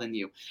smaller than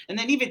you. And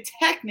then even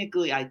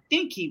technically, I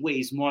think he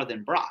weighs more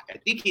than Brock. I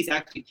think he's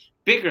actually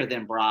bigger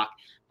than Brock.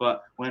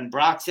 But when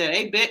Brock said,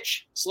 hey,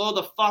 bitch, slow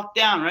the fuck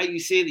down, right? You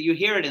see that, you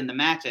hear it in the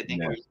match, I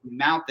think, where you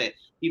mount it.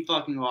 He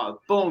fucking goes,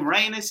 boom,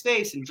 right in his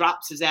face and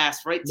drops his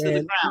ass right to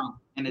the ground.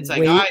 And it's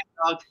like, all right,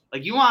 dog,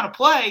 like you want to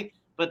play,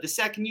 but the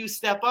second you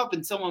step up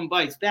and someone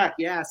bites back,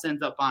 your ass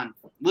ends up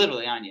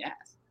literally on your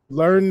ass.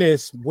 Learn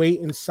this: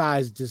 weight and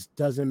size just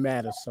doesn't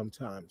matter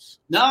sometimes.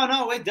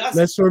 No, it doesn't.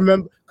 Let's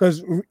remember,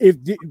 because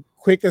if the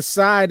quick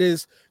aside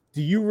is,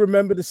 do you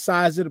remember the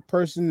size of the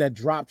person that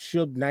dropped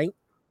Suge Knight?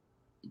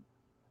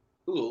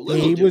 Ooh,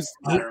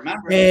 I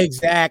remember.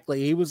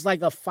 Exactly. He was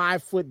like a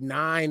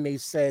 5'9", they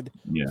said.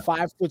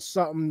 5 foot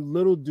something,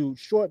 little dude,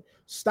 short,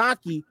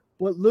 stocky,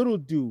 but little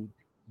dude.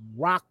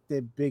 Rocked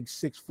that big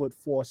 6'4",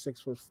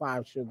 6'5"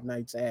 Suge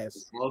Knight's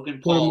ass. Logan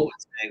Paul would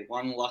say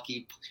one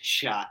lucky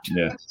shot.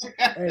 Yeah.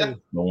 Hey,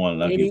 the one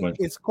lucky punch.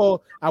 It's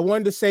called, I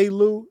wanted to say,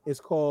 Lou,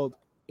 it's called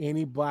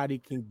Anybody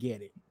Can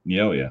Get It.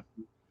 Yeah.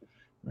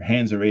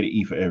 Hands are rated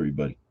E for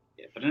everybody.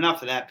 Yeah, but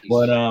enough of that piece.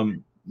 But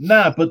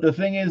but the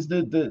thing is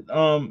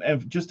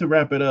and just to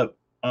wrap it up,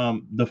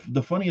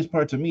 the funniest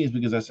part to me is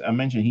because I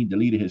mentioned he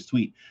deleted his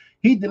tweet.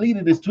 He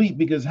deleted his tweet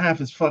because half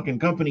his fucking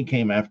company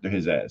came after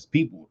his ass.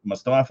 People,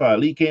 Mustafa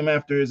Ali came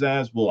after his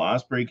ass. Will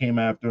Ospreay came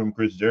after him.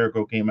 Chris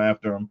Jericho came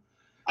after him.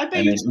 I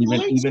bet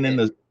even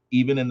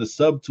in the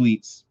sub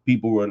tweets,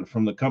 people were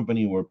from the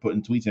company were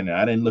putting tweets in there.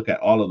 I didn't look at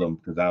all of them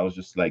because I was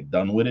just like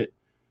done with it.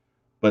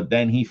 But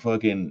then he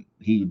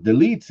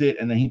deletes it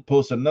and then he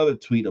posts another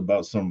tweet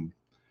about some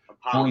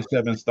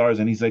 47 stars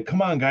and he's like,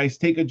 "Come on, guys,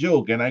 take a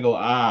joke." And I go,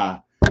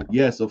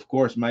 yes, of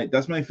course.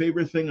 That's my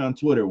favorite thing on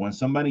Twitter, when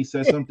somebody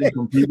says something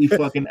completely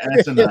fucking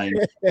asinine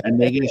and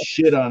they get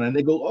shit on and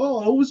they go,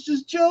 "Oh, I was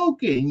just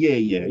joking." Yeah,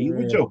 you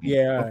were joking.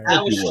 Yeah,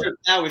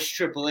 that was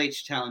Triple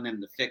H telling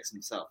him to fix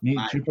himself.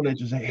 Triple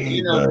H was like,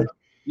 "Hey, bud,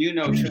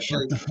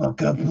 shut the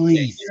fuck up,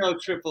 please."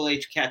 Triple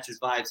H catches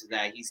vibes of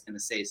that. He's gonna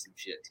say some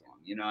shit to him.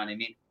 You know what I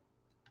mean?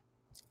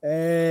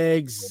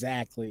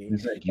 Exactly.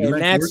 He's like,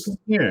 that's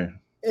here.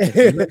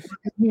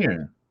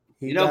 Here.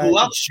 You know who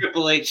else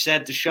Triple H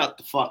said to shut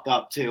the fuck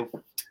up to?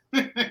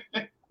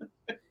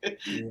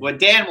 What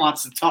Dan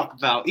wants to talk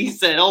about. He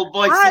said, "Oh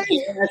boy, down."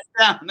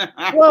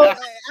 Well,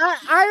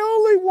 I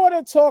only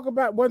want to talk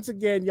about, once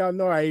again, y'all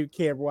know I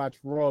can't watch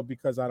Raw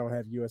because I don't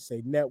have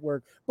USA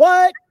Network,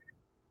 but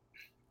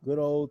good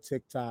old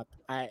TikTok.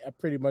 I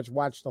pretty much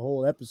watched the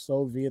whole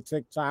episode via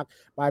TikTok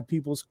by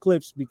people's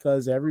clips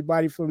because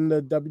everybody from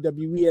the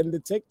WWE and the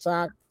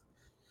TikTok,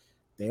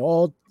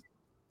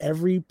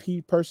 every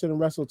person in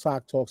Wrestle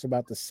Talk talks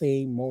about the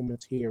same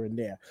moments here and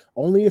there.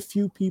 Only a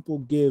few people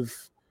give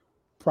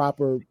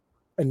proper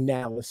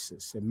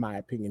analysis, in my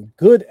opinion,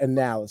 good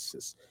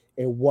analysis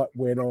in what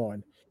went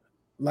on.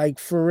 Like,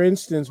 for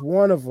instance,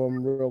 one of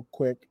them real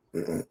quick.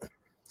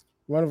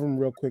 Let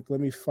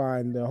me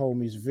find the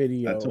homie's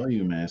video. I tell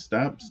you, man,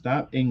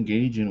 stop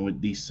engaging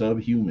with these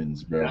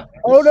subhumans, bro.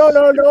 Oh, no.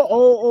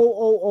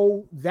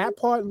 Oh, that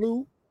part,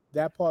 Lou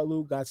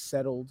got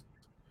settled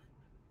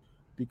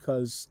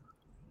because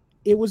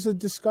it was a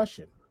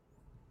discussion.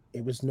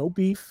 It was no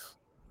beef.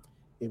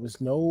 It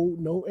was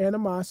no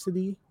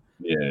animosity.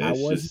 Yeah,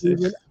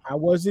 I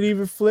wasn't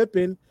even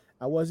flipping.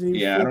 I wasn't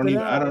even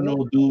I don't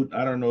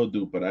know,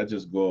 dude, but I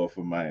just go off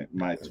of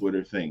my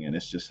Twitter thing, and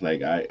it's just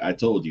like I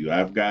told you,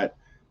 I've got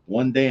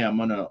one day I'm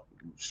gonna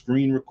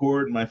screen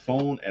record my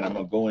phone and I'm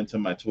gonna go into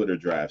my Twitter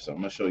drive. So I'm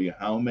gonna show you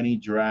how many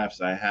drafts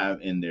I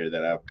have in there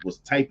that I was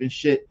typing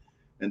shit.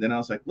 And then I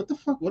was like, what the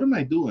fuck? What am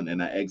I doing?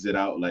 And I exit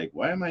out like,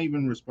 why am I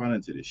even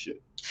responding to this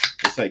shit?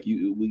 It's like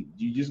you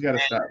just gotta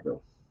stop,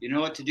 bro. You know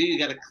what to do? You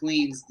got to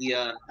cleanse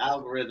the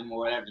algorithm or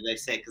whatever they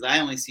say, because I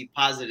only see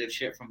positive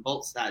shit from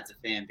both sides of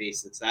fan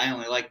bases. I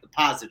only like the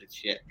positive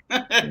shit.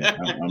 Yeah,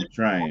 I'm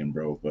trying,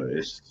 bro, but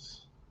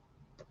it's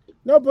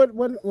No, but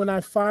when I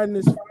find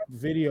this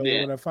video,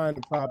 Yeah. when I find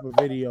the proper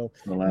video,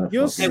 a lot of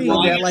you'll fucking see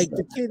well, that I like guess-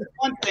 the kid.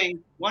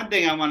 One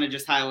thing I want to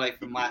just highlight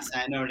from last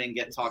night. I know it didn't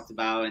get talked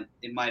about, and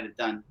it might have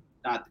done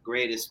not the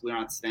greatest. We're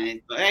not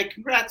saying, but hey,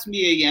 congrats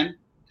Mia again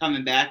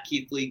coming back.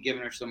 Keith Lee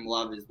giving her some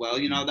love as well.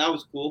 You know, that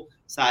was cool.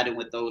 Siding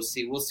with those.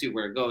 We'll see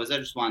where it goes. I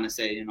just want to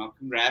say, you know,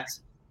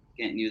 congrats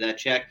getting you that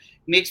check.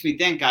 Makes me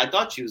think. I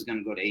thought she was going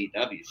to go to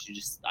AEW.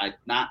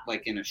 Not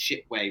like in a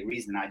shit way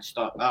reason. I just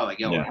thought, oh, like,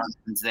 yo, her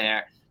husband's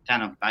there.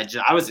 Kind of,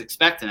 I was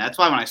expecting it. That's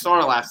why when I saw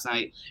her last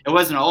night, it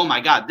wasn't, oh my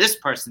God, this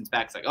person's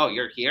back. It's like, oh,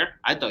 you're here?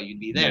 I thought you'd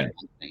be there,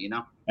 you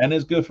know? And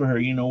it's good for her,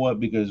 you know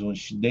what? Because when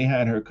they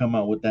had her come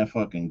out with that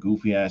fucking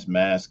goofy ass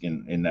mask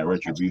and that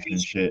retribution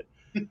shit,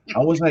 I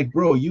was like,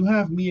 bro, you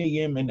have Mia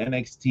Yim in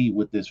NXT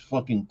with this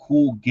fucking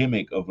cool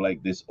gimmick of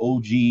like this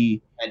OG.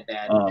 Head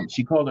baddie.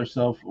 She called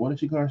herself, what did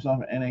she call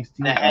herself in NXT?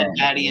 The head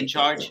baddie in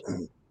charge.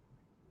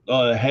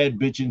 Head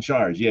bitch in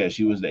charge. Yeah,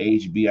 she was the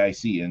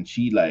HBIC, and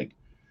she like,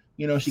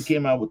 you know, she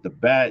came out with the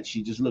bat.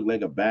 She just looked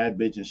like a bad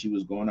bitch, and she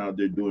was going out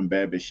there doing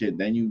bad bitch shit.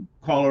 Then you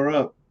call her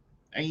up,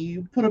 and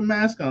you put a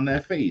mask on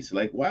that face.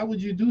 Like, why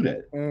would you do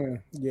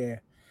that? Yeah,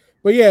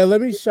 but yeah,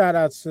 let me shout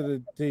out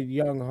to the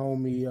young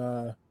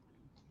homie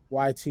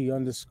YT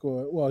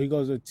underscore. Well, he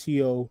goes to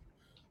TO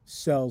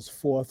Cells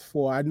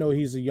 4th4. I know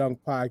he's a young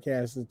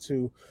podcaster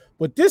too,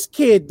 but this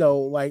kid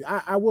though, like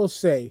I will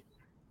say,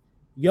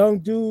 young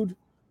dude,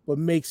 but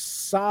makes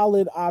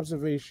solid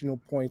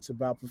observational points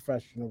about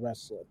professional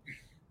wrestling.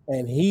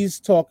 And he's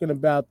talking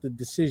about the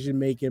decision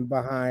making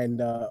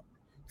behind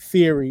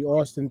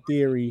Austin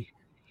Theory,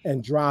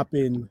 and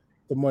dropping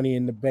the Money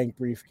in the Bank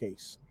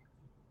briefcase.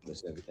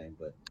 That's everything,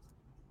 but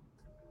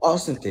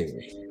Austin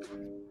Theory,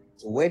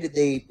 the way that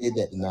they did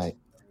that tonight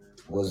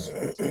was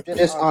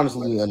just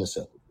honestly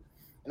unacceptable.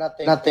 And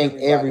I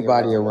think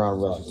everybody around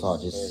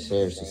WrestleTalk just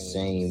shares the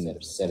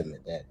same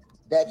sentiment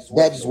that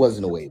just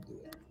wasn't the way to do it.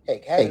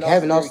 Heck,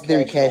 having Austin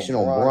Theory cash in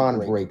on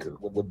Braun Breaker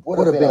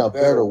would have been a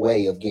better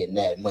way of getting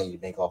that Money to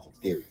Bank off of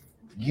Theory.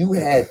 You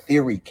had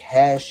Theory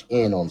cash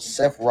in on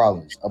Seth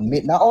Rollins.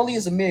 Not only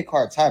is a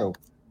mid-card title,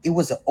 it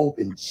was an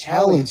open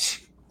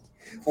challenge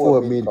for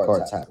a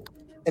mid-card title.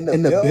 And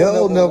the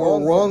bell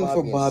never rung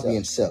for Bobby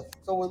and Seth.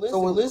 So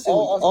listen,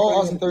 all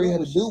Austin Theory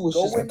had to do was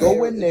just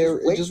go in there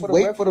and just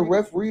wait for the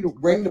referee to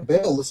ring the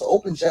bell. It's an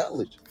open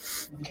challenge.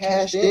 You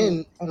cashed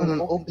in on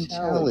an open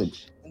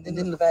challenge. And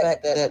then the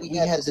fact that we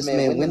had this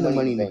man win the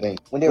Money in the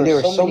Bank when there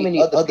were so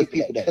many other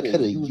people that could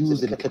have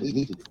used it and could have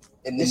needed it.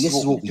 And this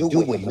is what we do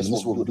with him. This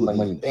is what we do with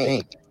Money in the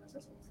Bank.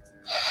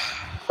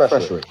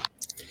 Frustrating.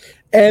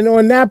 And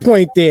on that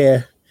point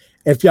there,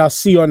 if y'all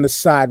see on the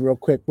side real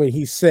quick, when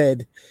he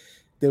said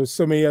there was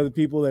so many other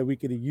people that we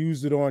could have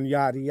used it on,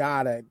 yada,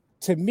 yada.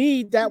 To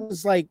me, that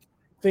was like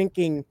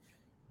thinking,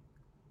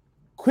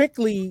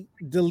 quickly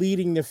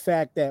deleting the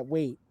fact that,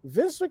 wait,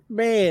 Vince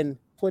McMahon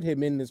put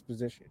him in this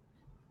position.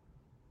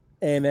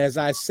 And as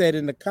I said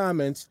in the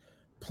comments,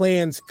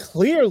 plans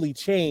clearly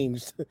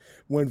changed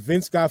when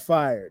Vince got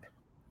fired.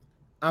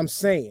 I'm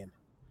saying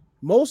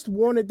most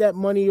wanted that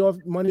Money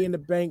in the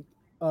Bank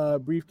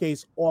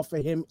briefcase off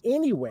of him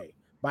anyway,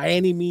 by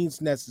any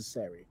means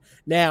necessary.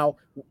 Now,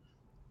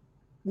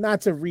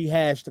 not to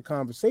rehash the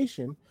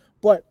conversation,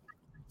 but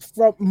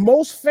from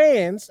most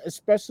fans,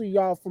 especially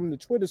y'all from the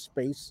Twitter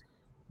space,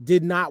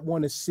 did not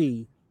want to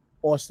see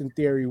Austin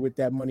Theory with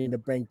that Money in the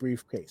Bank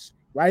briefcase,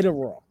 right or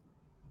wrong.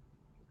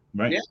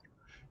 Right. Yeah.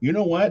 You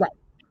know what?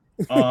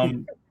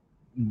 Right.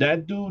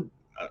 That dude,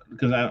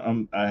 because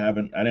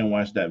I didn't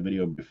watch that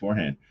video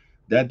beforehand.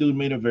 That dude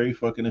made a very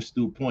fucking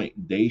astute point.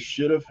 They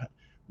should have,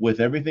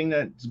 with everything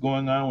that's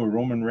going on with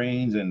Roman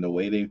Reigns and the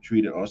way they've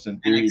treated Austin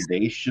Theory,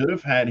 they should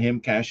have had him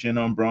cash in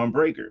on Braun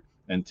Breaker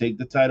and take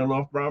the title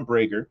off Braun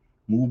Breaker,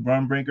 move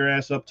Braun Breaker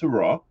ass up to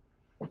Raw,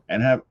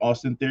 and have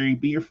Austin Theory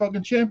be your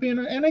fucking champion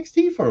of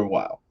NXT for a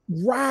while.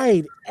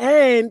 Right.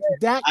 And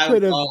that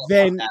could have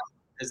been,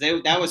 because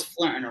that was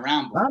flirting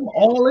around. I'm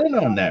all in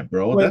on that,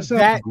 bro. That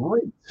sounds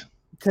great.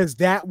 Because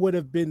that would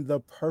have been the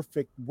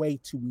perfect way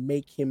to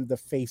make him the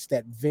face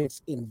that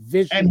Vince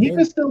envisioned. And he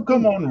could still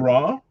come on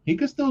Raw. He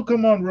could still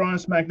come on Raw and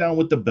SmackDown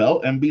with the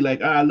belt and be like,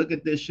 look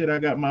at this shit. I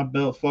got my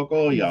belt. Fuck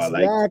all y'all.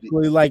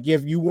 Exactly. Like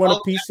if you want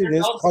a piece of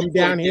this, come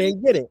down here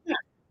and get it.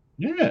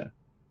 Yeah.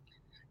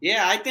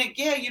 Yeah, I think,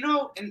 you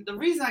know, and the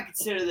reason I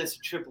consider this a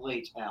Triple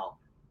H L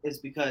is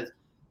because,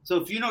 so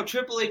if you know,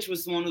 Triple H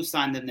was the one who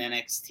signed him to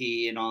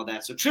NXT and all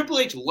that. So Triple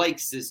H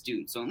likes this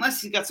dude. So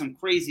unless he's got some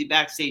crazy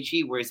backstage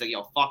heat where he's like,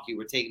 yo, fuck you,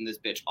 we're taking this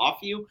bitch off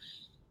you.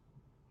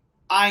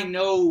 I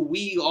know,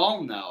 we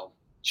all know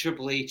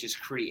Triple H has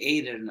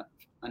created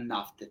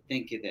enough to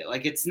think of it.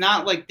 Like, it's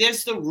not like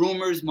there's the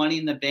rumors Money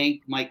in the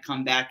Bank might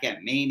come back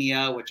at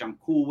Mania, which I'm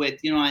cool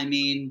with. You know what I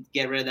mean?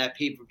 Get rid of that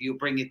pay-per-view,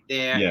 bring it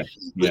there.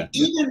 Yeah.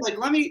 Even like,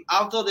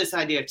 I'll throw this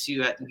idea to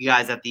you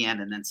guys at the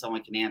end, and then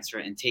someone can answer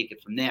it and take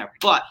it from there.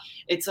 But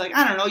it's like,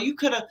 I don't know. You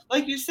could have,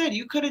 like you said,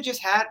 you could have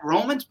just had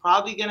Roman's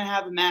probably going to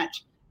have a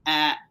match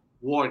at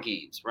War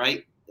Games,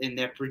 right? And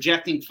they're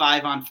projecting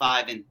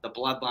 5-on-5 and the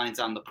Bloodline's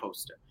on the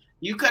poster.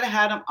 You could have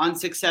had him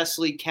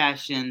unsuccessfully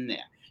cash in there.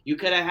 You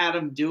could have had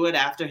him do it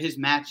after his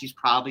match he's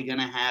probably going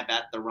to have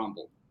at the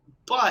Rumble.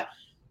 But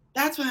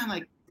that's why I'm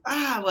like,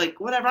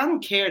 whatever. I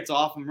don't care. It's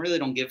off. I really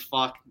don't give a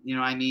fuck. You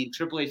know what I mean?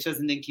 Triple H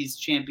doesn't think he's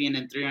champion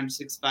in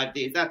 365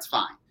 days. That's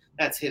fine.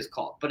 That's his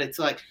call. But it's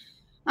like,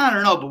 I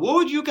don't know. But what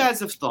would you guys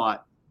have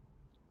thought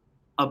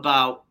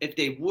about if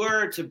they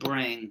were to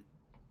bring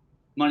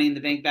Money in the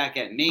Bank back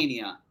at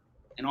Mania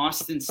and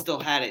Austin still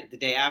had it the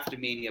day after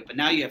Mania, but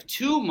now you have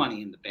 2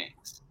 Money in the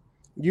Banks?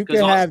 You can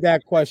have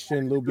that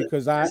question, Lou,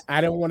 because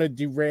I don't want to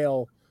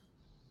derail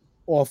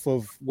off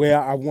of where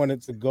I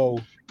wanted to go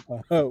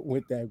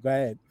with that. Go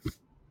ahead.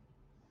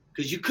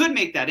 Because you could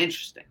make that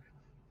interesting.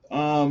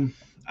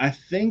 I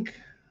think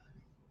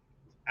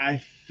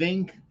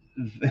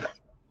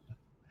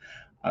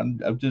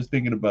I'm just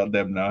thinking about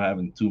them now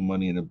having 2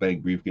 Money in the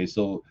Bank briefcase.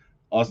 So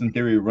Austin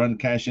Theory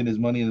cash in his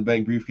Money in the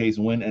Bank briefcase,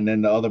 win, and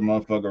then the other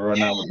motherfucker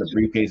run out with the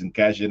briefcase and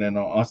cash it in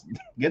on Austin.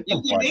 Get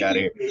the fuck out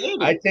of here.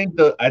 I think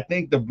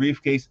the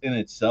briefcase in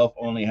itself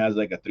only has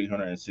like a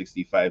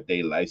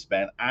 365-day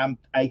lifespan.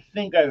 I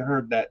think I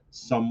heard that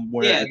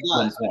somewhere at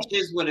some point.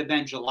 His would have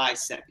been July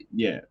 2nd.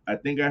 Yeah, I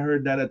think I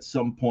heard that at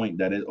some point,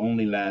 that it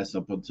only lasts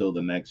up until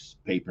the next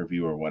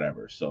pay-per-view or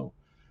whatever. So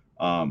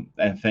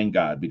and thank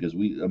God, because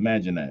we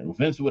imagine that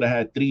Vince would have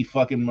had 3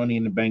 fucking Money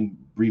in the Bank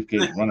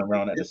briefcase run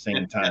around at the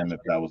same time if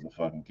that was the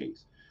fucking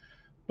case.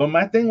 But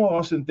my thing with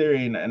Austin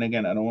Theory, and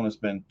again, I don't want to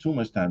spend too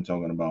much time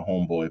talking about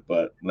Homeboy,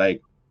 but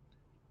like,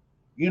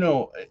 you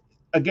know,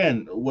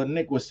 again, what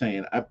Nick was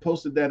saying, I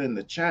posted that in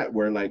the chat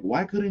where like,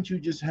 why couldn't you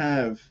just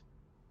have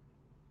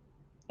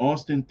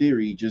Austin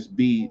Theory just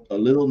be a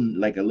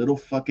little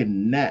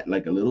fucking gnat,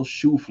 like a little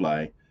shoe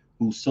fly,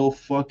 who's so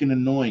fucking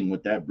annoying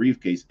with that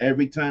briefcase.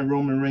 Every time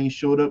Roman Reigns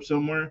showed up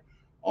somewhere,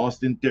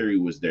 Austin Theory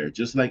was there.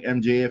 Just like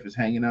MJF is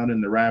hanging out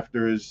in the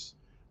rafters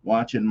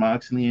watching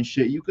Moxley and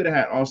shit. You could have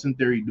had Austin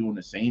Theory doing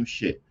the same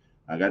shit.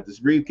 I got this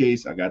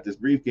briefcase. I got this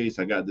briefcase.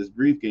 I got this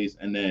briefcase.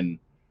 And then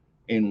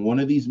in one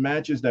of these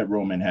matches that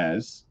Roman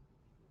has,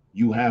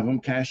 you have him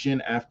cash in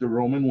after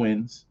Roman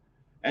wins.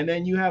 And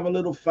then you have a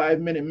little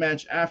 5-minute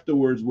match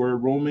afterwards where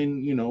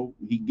Roman, you know,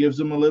 he gives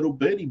him a little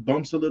bit. He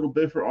bumps a little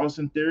bit for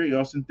Austin Theory.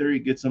 Austin Theory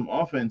gets some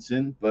offense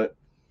in, but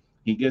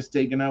he gets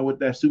taken out with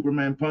that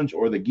Superman punch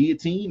or the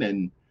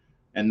guillotine,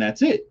 and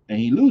that's it. And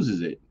he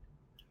loses it.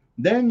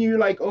 Then you're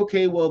like,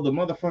 okay, well, the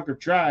motherfucker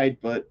tried,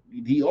 but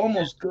he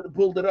almost could have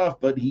pulled it off,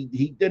 but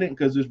he didn't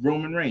because it's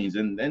Roman Reigns.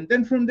 And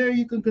then from there,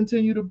 you can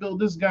continue to build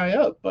this guy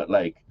up. But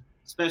like,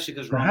 especially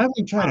because how do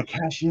you try to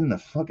cash in the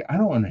fuck? I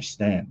don't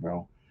understand,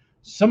 bro.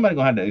 Somebody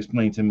gonna have to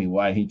explain to me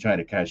why he tried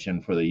to cash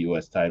in for the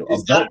U.S. title,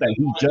 a belt that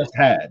he just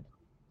had.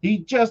 He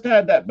just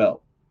had that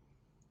belt.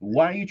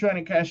 Why are you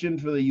trying to cash in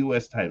for the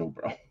U.S. title,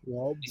 bro?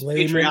 Well,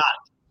 blame it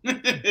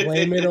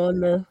on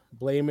the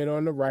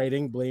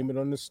writing, blame it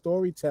on the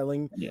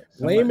storytelling,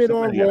 blame it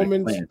on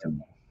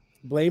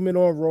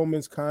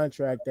Roman's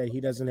contract that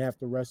he doesn't have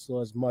to wrestle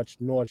as much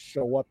nor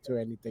show up to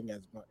anything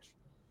as much.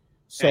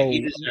 So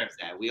he deserves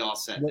that. We all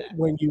said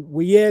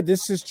that.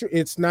 This is true.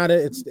 It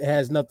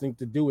has nothing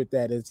to do with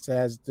that. It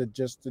has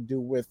just to do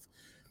with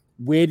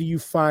where do you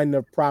find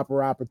the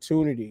proper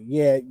opportunity?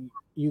 Yeah,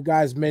 you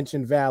guys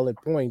mentioned valid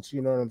points,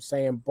 you know what I'm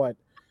saying? But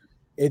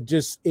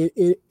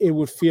it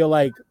would feel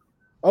like,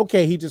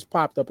 okay, he just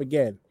popped up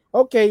again.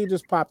 Where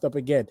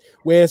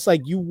it's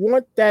like you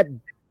want that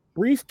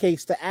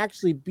briefcase to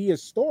actually be a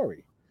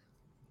story.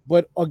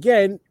 But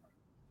again,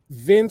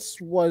 Vince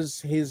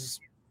was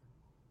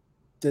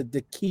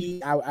the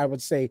key, I'll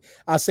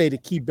say the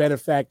key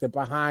benefactor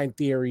behind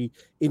Theory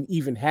in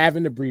even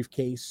having the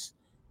briefcase,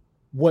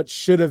 what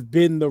should have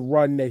been the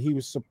run that he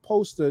was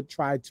supposed to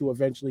try to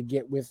eventually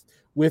get with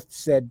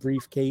said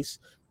briefcase.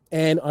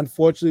 And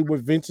unfortunately,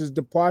 with Vince's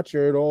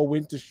departure, it all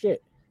went to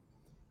shit.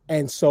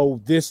 And so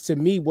this, to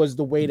me, was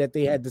the way that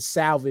they had to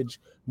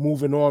salvage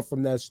moving on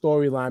from that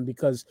storyline.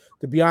 Because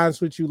to be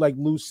honest with you, like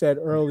Lou said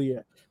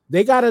earlier,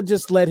 they got to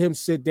just let him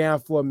sit down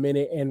for a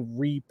minute and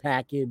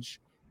repackage,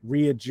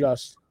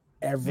 readjust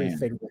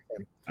everything with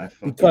him,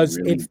 because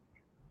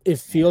it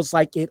feels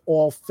like it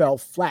all fell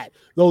flat.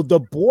 Though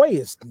the boy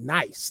is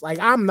nice. Like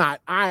I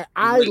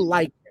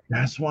like him.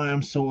 That's why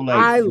I'm so like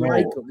I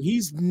like him.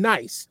 He's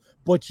nice,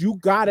 but you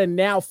gotta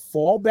now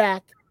fall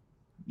back.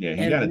 Yeah,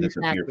 he gotta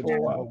disappear for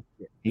a while.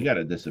 He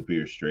gotta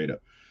disappear straight up.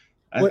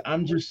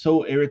 I'm just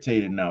so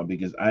irritated now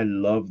because I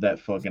love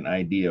that fucking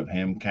idea of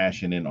him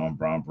cashing in on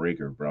Braun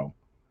Breaker, bro.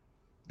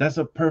 That's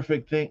a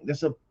perfect thing.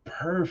 That's a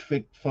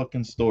perfect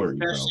fucking story,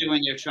 Especially bro.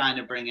 when you're trying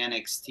to bring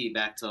NXT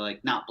back to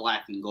like not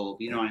black and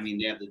gold. You know what I mean?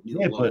 They have the new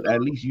Yeah, look. but at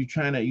least you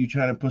trying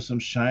to put some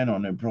shine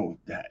on it, bro.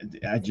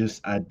 I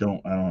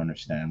don't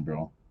understand,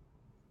 bro.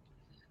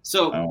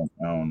 So I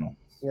don't know.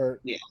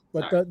 yeah,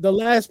 But sorry. the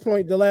last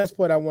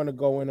point I want to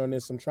go in on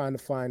this. I'm trying to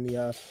find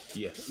the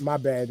my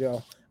bad,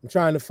 y'all. I'm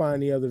trying to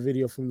find the other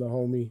video from the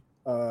homie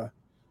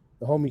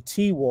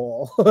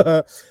T-Wall.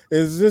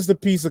 It's just a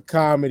piece of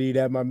comedy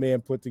that my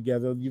man put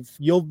together.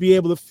 You'll be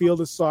able to feel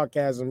the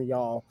sarcasm,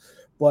 y'all.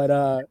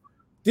 But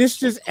this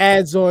just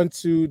adds on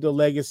to the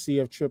legacy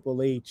of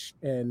Triple H.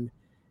 And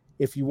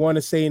if you want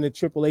to say in the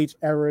Triple H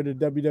era of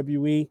the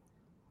WWE,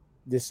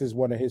 this is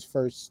one of his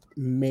first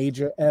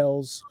major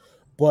L's.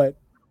 But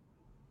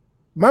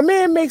my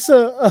man makes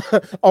a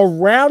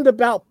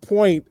roundabout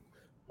point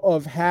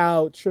of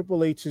how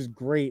Triple H is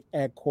great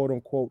at quote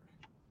unquote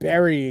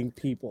burying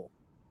people,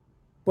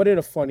 but in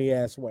a funny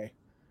ass way.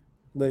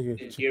 Look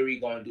at Is Gary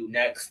gonna do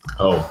next?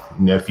 Oh,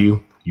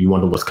 nephew, you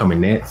wonder what's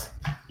coming next?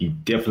 You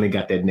definitely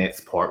got that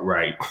next part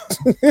right.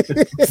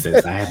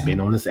 Since I have been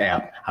on this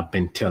app, I've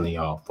been telling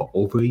y'all for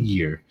over a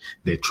year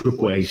that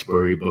Triple H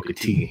buried Booker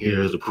T.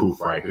 Here's the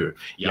proof right here.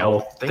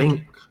 Y'all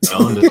think the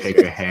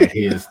Undertaker had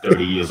his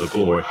 30 years of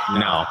glory.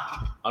 Now,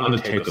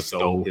 Undertaker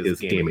stole his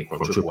gimmick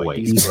from Triple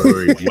H. He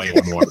buried way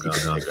more than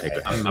the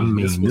Undertaker. I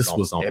mean, this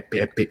was on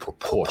epic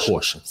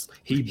proportions.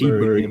 He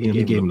buried him,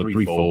 he gave him the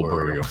threefold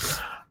burial.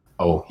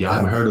 Oh, y'all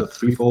haven't heard of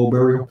threefold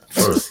burial?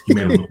 First, he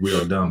made him look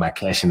real dumb by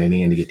cashing it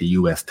in to get the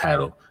U.S.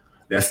 title.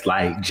 That's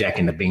like Jack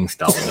and the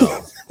Beanstalk,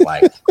 though.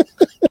 Like,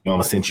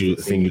 mama send you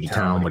to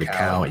town with a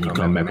cow and you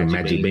come back with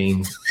magic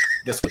beans.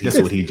 That's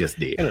what he just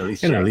did. And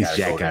at least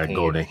Jack got a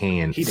golden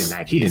hand. He did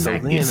not get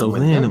so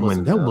then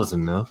when that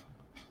wasn't enough,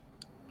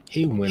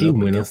 he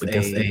went up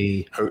against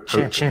a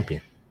hurt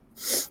champion.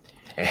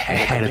 And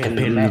had a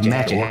competitive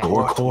match and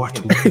work hard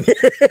to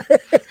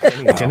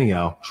win. I'm telling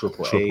y'all,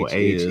 Triple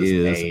H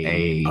is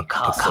a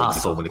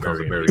Picasso when it comes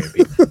to burying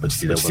people.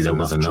 But you see, that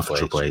wasn't enough for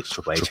Triple H.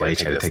 Triple H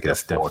had to take that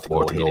step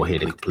forward to go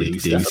ahead and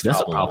complete the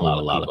That's a problem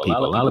with a lot of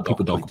people. A lot of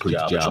people don't complete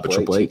the job, but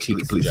Triple H, he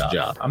completes the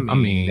job. I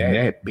mean,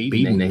 that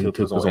beating that he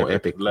took was on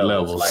epic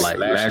levels. Like,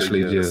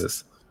 Lashley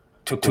just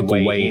took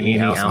away any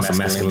ounce of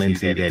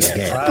masculinity that he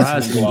had.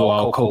 Surprised he didn't go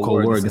all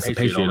Coco word against a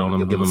Patriot on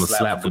him, give him a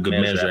slap for good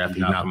measure after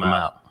he knocked him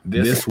out.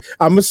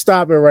 I'm gonna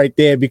stop it right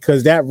there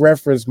because that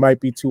reference might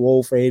be too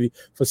old for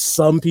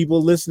some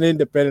people listening,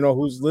 depending on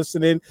who's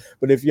listening.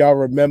 But if y'all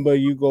remember,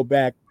 you go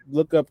back,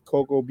 look up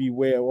Coco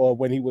Beware or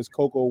when he was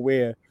Coco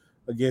Ware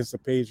against the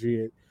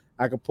Patriot.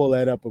 I could pull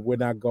that up, but we're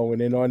not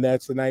going in on that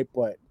tonight.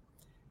 But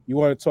you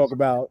want to talk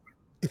about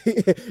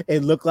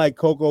it looked like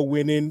Coco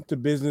went into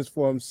business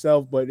for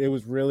himself, but it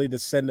was really to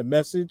send a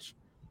message.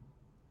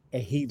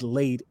 And he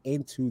laid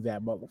into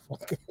that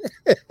motherfucker.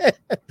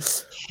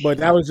 But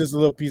that was just a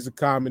little piece of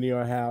comedy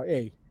on how,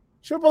 hey,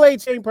 Triple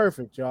H ain't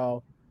perfect,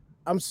 y'all.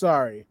 I'm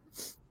sorry.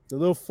 The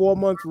little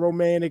 4-month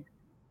romantic,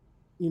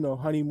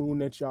 honeymoon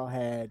that y'all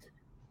had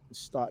is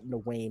starting to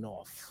wane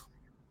off.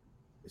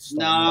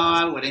 No,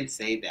 I wouldn't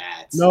say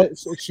that. No,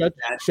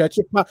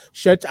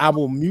 shut. I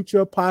will mute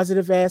your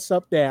positive ass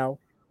up now.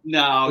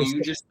 No,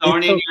 you just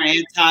throwing in your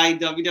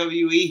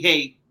anti-WWE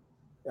hate.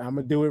 I'm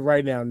gonna do it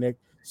right now, Nick.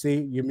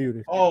 See, you're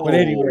muted. Oh, but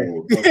anyway,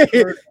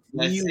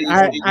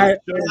 I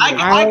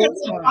got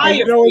some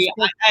fire for you.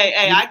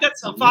 I got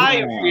some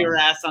fire for your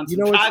ass on some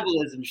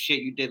tribalism shit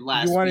you did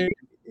last week.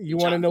 You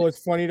want to know what's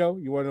funny though?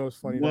 You want to know what's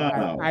funny?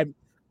 Wow.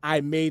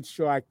 I made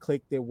sure I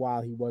clicked it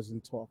while he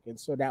wasn't talking,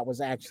 so that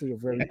was actually a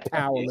very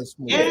powerless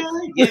move. Yeah.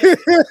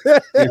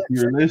 If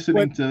you're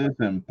listening to this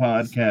in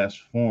podcast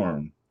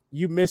form,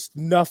 you missed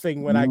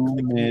nothing when I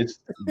missed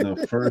the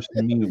first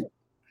mute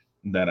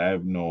that I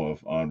know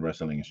of on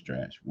Wrestling is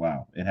Trash.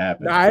 Wow, it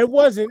happened. Nah, it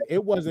wasn't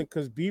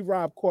because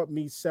B-Rob caught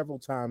me several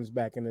times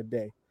back in the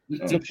day.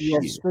 Took me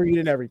off screen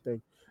and everything.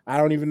 I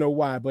don't even know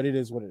why, but it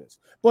is what it is.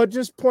 But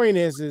just point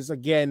is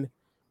again,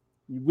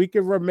 we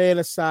can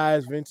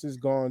romanticize Vince is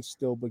gone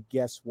still, but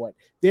guess what?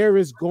 There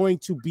is going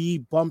to be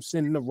bumps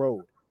in the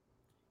road.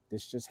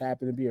 This just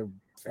happened to be a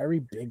very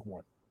big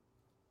one.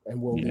 And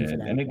we'll leave it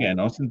at and again,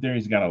 Austin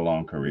Theory's got a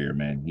long career,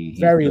 man. He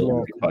very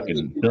long,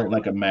 built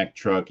like a Mack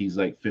truck. He's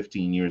like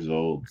 15 years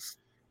old.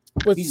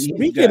 But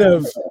speaking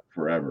of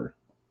forever,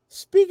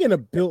 speaking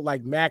of built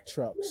like Mack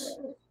trucks,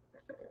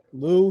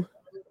 Lou,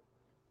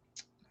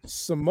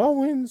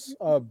 Samoans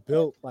are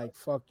built like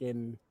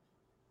fucking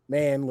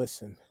man.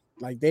 Listen,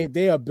 like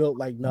they are built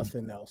like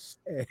nothing else.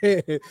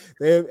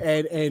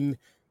 and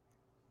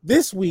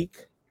this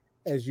week,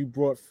 as you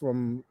brought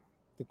from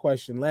the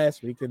question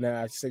last week, and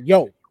I said,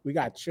 "Yo, we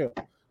got chill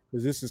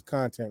because this is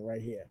content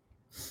right here."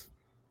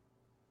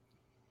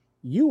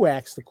 You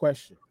asked the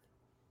question: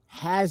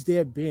 has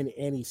there been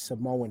any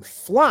Samoan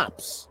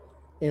flops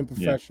in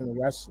professional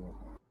wrestling?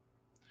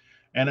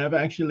 And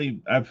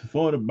I've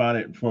thought about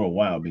it for a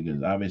while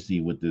because obviously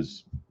with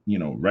this,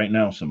 right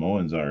now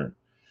Samoans are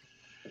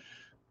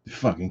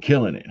fucking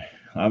killing it.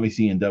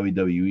 Obviously in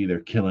WWE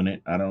they're killing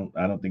it. I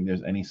don't think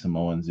there's any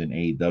Samoans in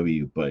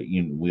AEW, but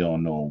we all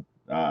know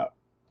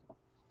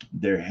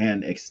their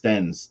hand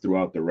extends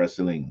throughout the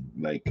wrestling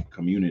like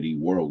community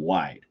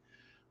worldwide.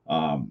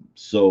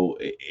 So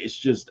it's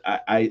just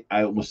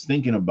I was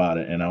thinking about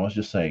it and I was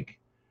just like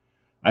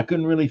I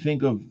couldn't really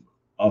think of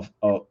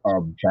a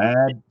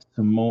bad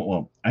Samoan.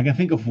 Well, I can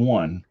think of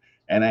one,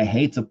 and I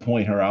hate to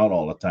point her out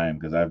all the time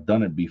because I've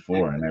done it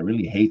before, and I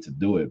really hate to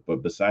do it.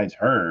 But besides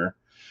her,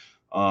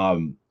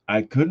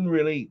 I couldn't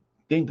really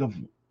think of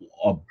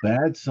a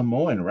bad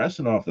Samoan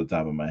wrestler off the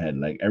top of my head.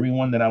 Like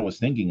everyone that I was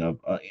thinking of,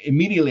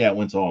 immediately I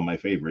went to all my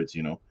favorites,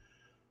 you know.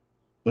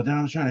 But then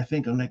I was trying to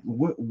think. I'm like,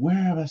 where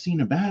have I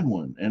seen a bad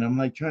one? And I'm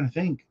like trying to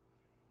think.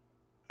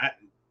 I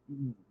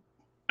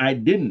I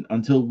didn't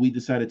until we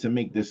decided to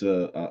make this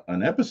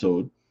an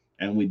episode,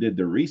 and we did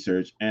the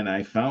research, and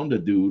I found a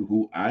dude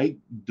who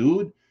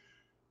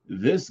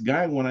this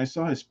guy, when I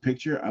saw his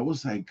picture, I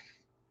was like,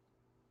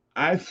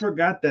 I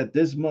forgot that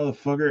this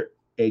motherfucker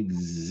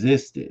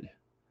existed.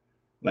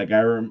 Like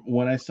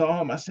when I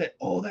saw him, I said,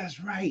 "Oh, that's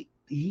right.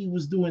 He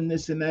was doing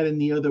this and that and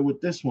the other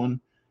with this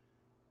one."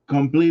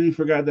 Completely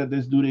forgot that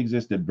this dude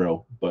existed,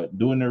 bro. But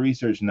doing the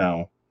research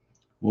now,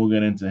 we'll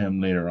get into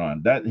him later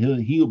on. That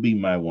he'll be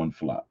my one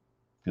flop.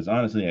 Because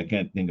honestly, I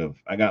can't think of.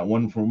 I got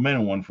one for men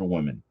and one for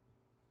women.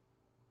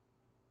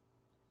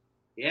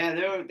 Yeah,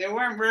 there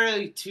weren't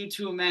really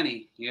too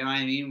many. You know what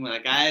I mean?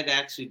 Like I had to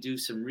actually do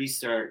some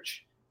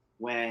research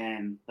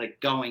when like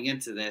going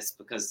into this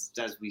because,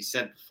 as we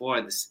said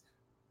before, this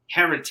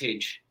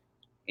heritage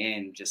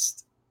and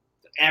just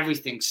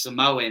everything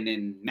Samoan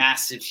and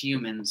massive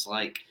humans.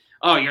 Like,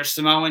 oh, you're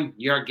Samoan,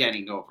 you're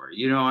getting over.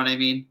 You know what I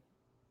mean?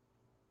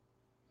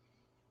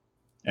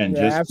 And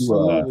Yeah,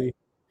 absolutely.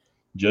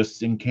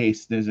 Just in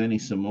case there's any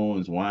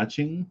Samoans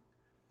watching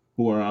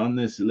who are on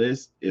this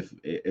list, if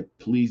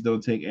please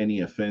don't take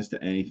any offense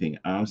to anything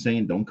I'm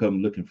saying. Don't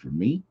come looking for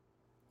me.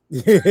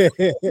 You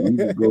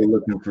go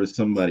looking for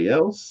somebody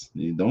else.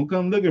 You don't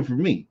come looking for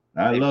me.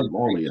 I love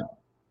all of y'all.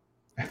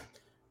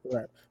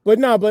 Right. But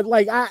no, but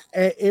like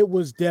it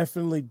was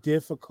definitely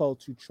difficult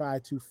to try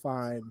to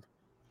find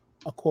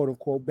a quote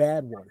unquote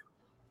bad one,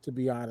 to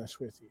be honest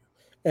with you.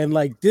 And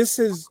like this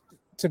is,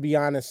 to be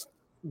honest,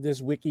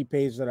 this wiki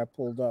page that I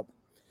pulled up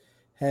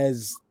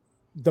has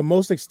the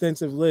most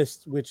extensive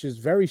list, which is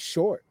very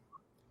short,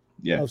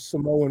 of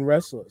Samoan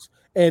wrestlers.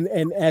 And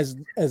as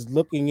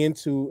looking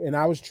into, and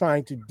I was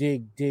trying to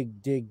dig, you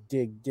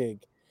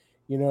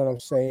know what I'm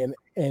saying,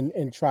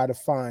 and try to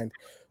find.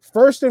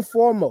 First and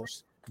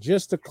foremost,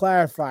 just to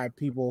clarify,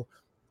 people,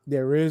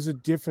 there is a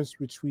difference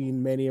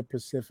between many of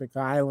Pacific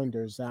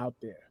Islanders out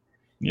there.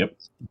 Yep.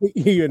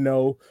 You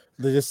know,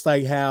 just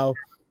like how,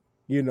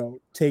 you know,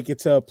 take it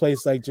to a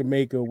place like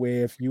Jamaica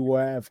where if you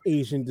have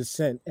Asian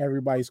descent,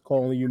 everybody's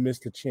calling you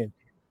Mr. Chin.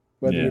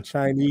 Whether you're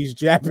Chinese,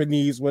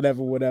 Japanese,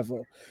 whatever.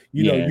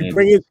 You know,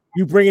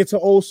 you bring it to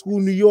old school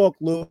New York,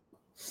 Lou.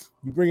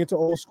 You bring it to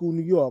old school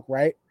New York,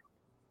 right?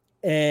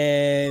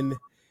 And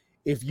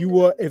if you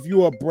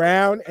were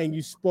brown and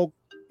you spoke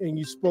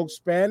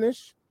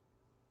Spanish,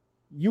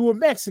 you were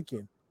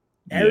Mexican.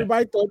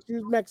 Everybody thought you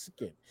was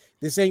Mexican.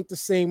 This ain't the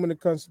same when it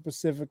comes to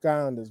Pacific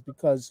Islanders,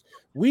 because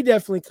we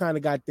definitely kind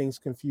of got things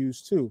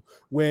confused too.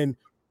 When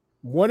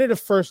one of the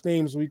first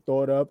names we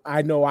thought of,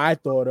 I know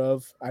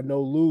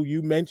Lou,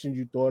 you mentioned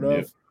you thought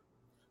of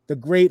the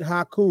great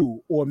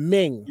Haku or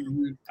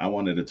Ming. I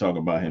wanted to talk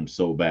about him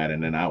so bad,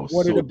 and then I was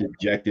so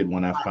dejected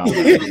when I found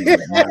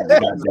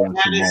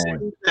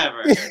out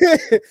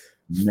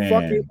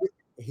Man.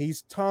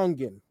 He's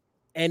Tongan.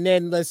 And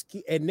then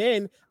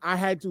I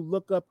had to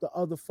look up the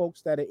other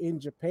folks that are in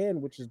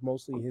Japan, which is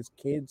mostly his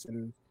kids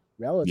and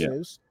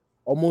relatives.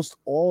 Yeah. Almost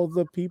all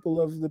the people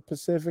of the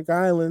Pacific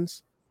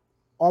Islands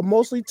are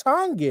mostly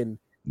Tongan.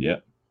 Yeah.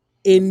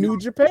 In New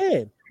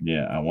Japan.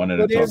 Yeah, I wanted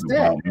to talk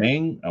about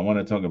Ming. I want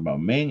to talk about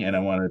Ming, and I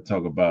want to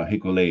talk about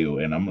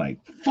Hikuleo. And I'm like,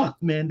 fuck,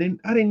 man,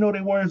 I didn't know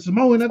they were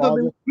Samoan. I thought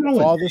they were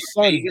Samoan. Father's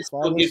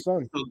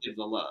son. Give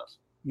the love.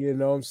 You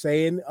know what I'm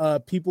saying?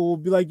 People will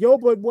be like, yo,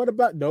 but what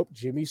about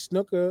Jimmy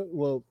Snuka?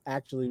 Well,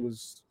 actually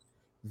was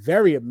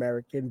very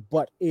American,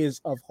 but is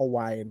of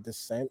Hawaiian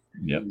descent.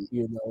 Yep.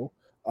 You know.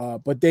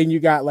 But then you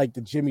got like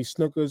the Jimmy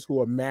Snukas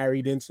who are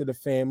married into the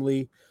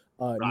family.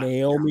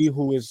 Naomi,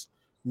 who is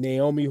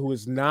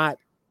not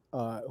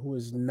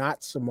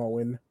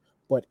Samoan,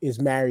 but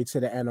is married to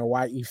the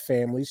Anoa'i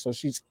family. So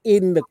she's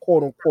in the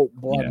quote unquote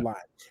bloodline. Yeah.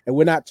 And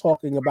we're not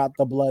talking about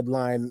the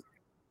bloodline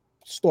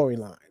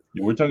storyline.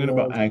 We're talking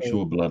about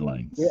actual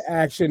bloodlines.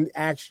 Yeah,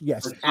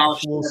 yes,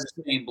 actual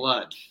same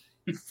blood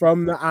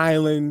from the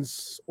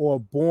islands or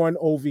born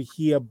over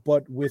here,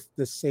 but with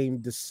the same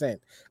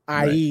descent.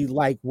 Right. I.e.,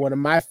 like one of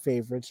my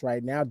favorites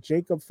right now,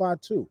 Jacob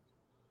Fatu.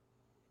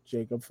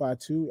 Jacob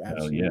Fatu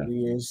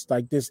absolutely is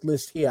like this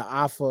list here.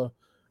 Alpha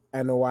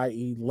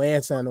Anoa'i,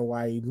 Lance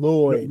Anoa'i,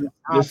 Lloyd.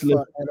 This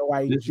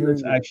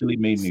list actually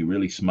made me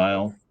really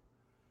smile.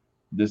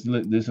 This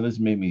list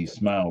made me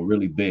smile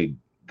really big,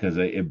 because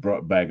it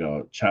brought back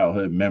a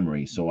childhood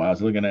memory. So I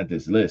was looking at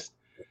this list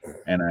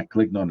and I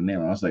clicked on the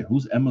name. I was like,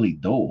 who's Emily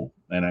Dole?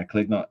 And I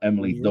clicked on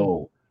Emily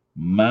Dole.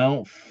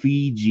 Mount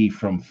Fiji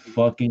from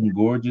fucking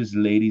Gorgeous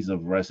Ladies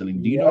of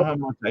Wrestling. Do you know Yep. how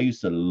much I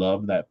used to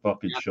love that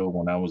fucking show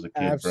when I was a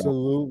kid, bro?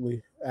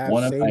 Absolutely.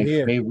 One of Same my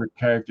here. favorite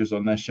characters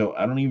on that show,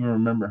 I don't even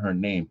remember her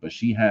name, but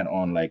she had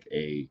on like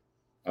a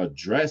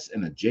dress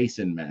and a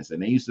Jason mask,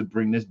 and they used to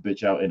bring this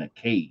bitch out in a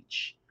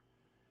cage.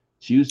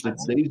 They used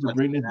to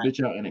bring this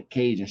bitch out in a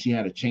cage, and she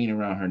had a chain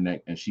around her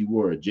neck, and she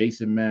wore a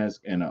Jason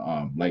mask and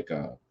a like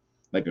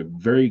a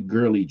very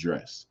girly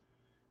dress.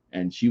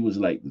 And she was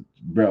like,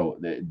 bro,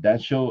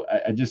 that show,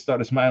 I just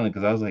started smiling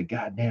because I was like,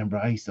 God damn, bro,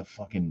 I used to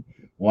fucking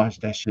watch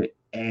that shit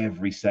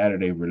every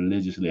Saturday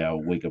religiously. I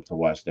would wake up to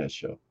watch that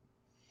show.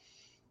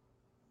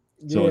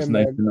 So Yeah, it's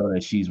nice man. to know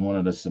that she's one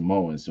of the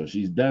Samoans. So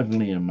she's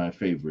definitely in my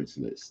favorites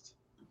list.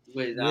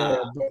 With Yeah,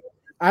 but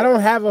I don't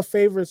have a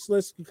favorites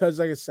list because,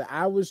 like I said,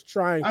 I was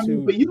trying I to.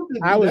 mean, but you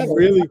can I do was that.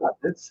 really.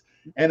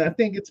 And I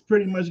think it's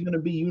pretty much going to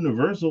be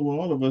universal with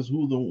all of us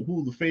who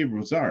the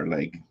favorites are.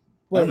 Like,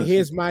 But honestly.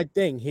 here's my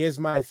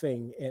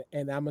thing.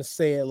 And I'm gonna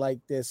say it like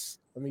this.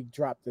 Let me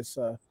drop this.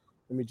 Let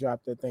me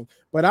drop that thing.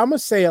 But I'm gonna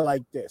say it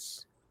like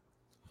this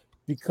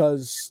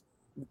because,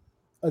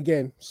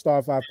 again,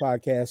 Star 5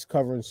 podcast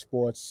covering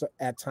sports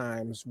at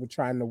times. We're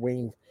trying to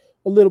wing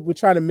a little. We're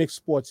trying to mix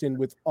sports in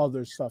with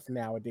other stuff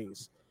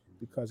nowadays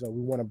because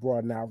we want to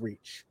broaden our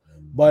reach.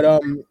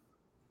 But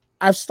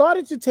I've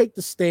started to take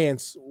the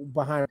stance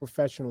behind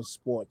professional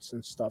sports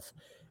and stuff,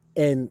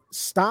 and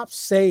stop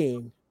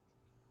saying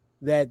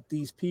that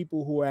these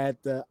people who are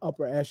at the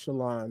upper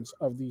echelons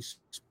of these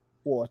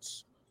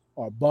sports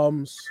are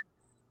bums.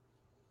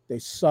 They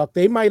suck.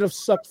 They might have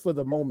sucked for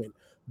the moment,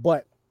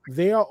 but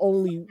they are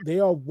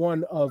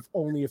one of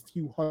only a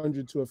few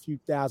hundred to a few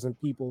thousand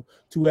people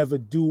to ever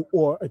do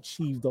or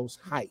achieve those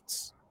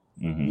heights.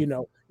 Mhm. You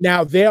know,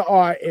 now there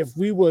are, if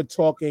we were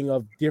talking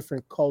of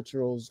different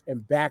cultures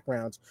and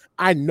backgrounds,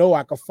 I know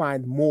I could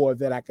find more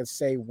that I could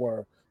say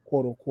were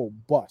quote unquote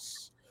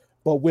busts.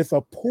 But with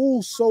a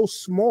pool so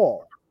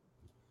small,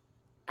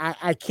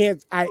 I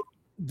can't,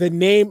 the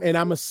name, and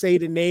I'm gonna say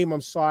the name.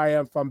 I'm sorry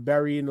if I'm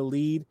burying the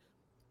lead.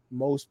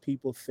 Most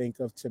people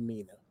think of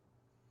Tamina.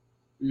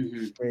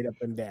 Straight up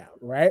and down,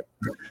 right?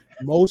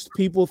 Most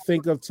people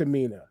think of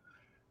Tamina,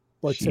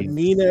 but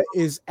Tamina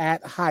is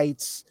at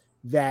heights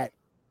that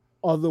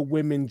other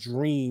women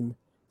dream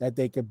that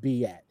they could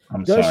be at.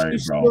 Does sorry,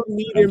 she bro. still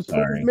need I'm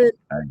improvement?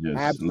 sorry. I just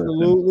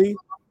Absolutely.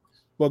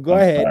 But go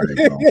I'm ahead.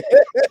 sorry,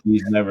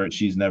 bro.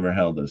 She's never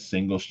held a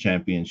singles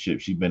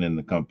championship. She's been in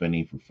the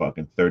company for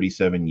fucking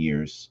 37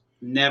 years.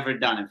 Never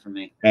done it for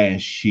me.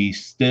 And she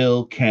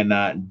still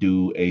cannot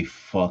do a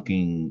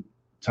fucking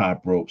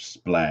top rope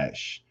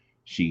splash.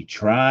 She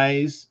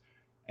tries,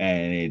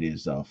 and it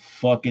is a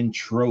fucking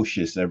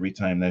atrocious every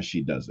time that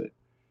she does it.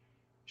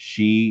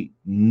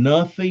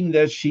 Nothing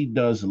that she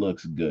does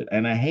looks good.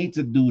 And I hate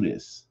to do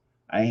this.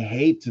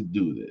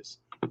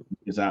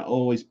 Because I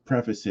always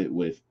preface it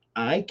with,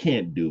 I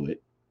can't do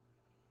it,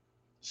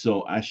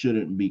 so I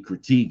shouldn't be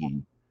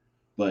critiquing.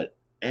 But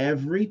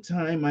every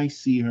time I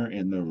see her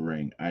in the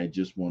ring, I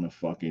just want to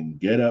fucking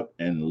get up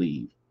and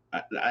leave.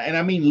 And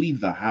I mean leave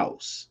the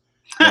house.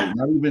 Like,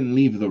 not even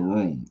leave the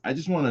room. I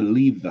just want to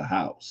leave the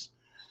house.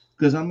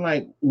 Because I'm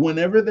like,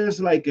 whenever there's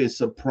like a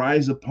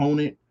surprise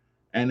opponent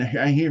and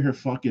I hear her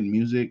fucking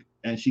music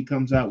and she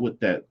comes out with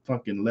that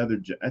fucking leather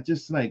jacket, I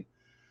just like,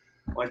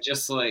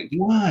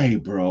 why,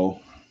 bro?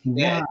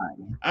 Yeah. Why?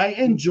 I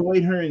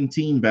enjoyed her in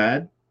Team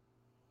Bad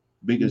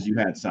because you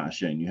had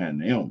Sasha and you had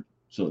Naomi.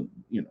 So,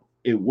 you know,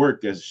 it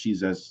worked as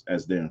she's as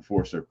the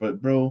enforcer.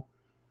 But bro,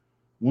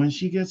 when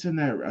she gets in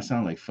that, I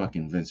sound like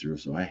fucking Vince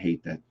Russo. I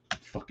hate that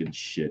fucking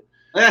shit.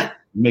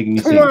 Making me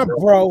Come say on,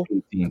 bro.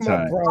 18 Come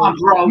times. on,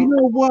 bro. You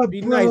know what,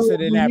 Be bro? nicer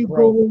than that,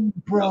 bro.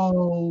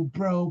 Bro.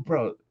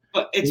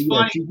 But it's yeah,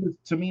 funny.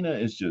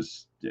 Tamina is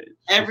just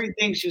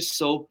everything's just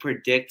so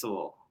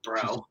predictable,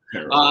 bro.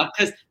 terrible.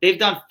 Because they've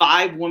done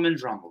 5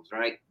 women's rumbles,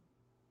 right?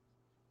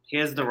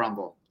 Here's the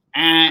rumble.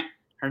 And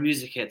her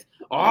music hits.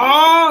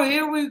 Oh,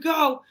 here we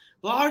go.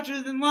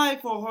 Larger than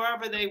life, or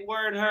however they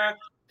word her.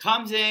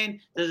 Comes in,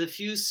 does a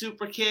few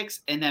super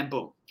kicks, and then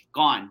boom,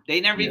 gone. They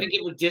never even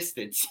give her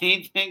distance.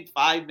 Same thing,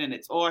 5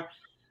 minutes. Or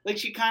like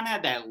she kind of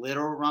had that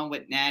little run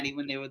with Natty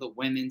when they were the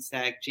women's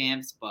tag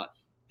champs, but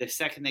the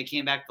second they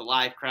came back to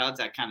live crowds,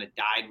 that kind of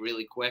died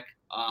really quick.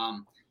 I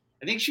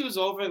think she was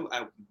over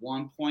at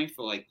one point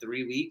for like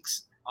 3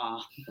 weeks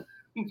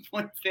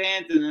with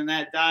fans, and then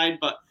that died.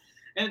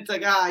 And it's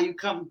like, you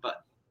come,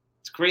 but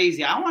it's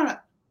crazy. I want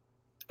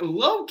to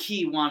low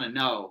key want to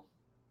know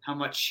how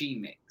much she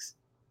makes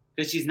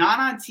because she's not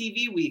on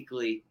TV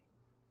weekly,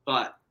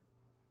 but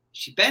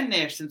she's been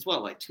there since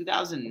what, like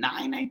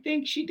 2009, I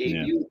think she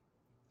debuted. Yeah.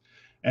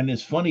 And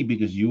it's funny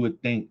because you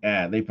would think,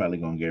 they probably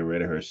gonna get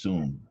rid of her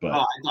soon, but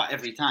I thought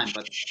every time,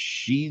 but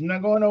she's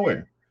not going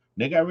nowhere.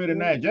 They got rid of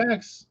Nia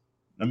Jax.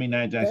 I mean,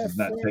 Nia Jax is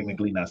not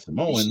technically not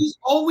Samoan. She's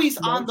always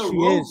on the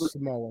road. She is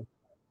Samoan.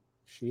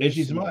 Is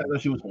she Samoan? I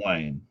thought she was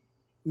Hawaiian.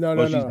 No.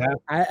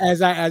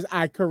 As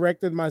I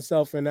corrected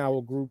myself in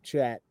our group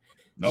chat,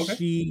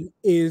 she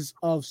is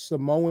of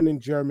Samoan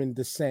and German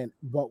descent,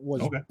 but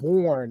was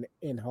born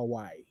in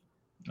Hawaii.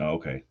 Oh,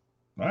 okay.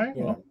 All right.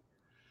 Yeah.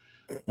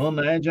 Well,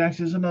 Nia Jax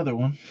is another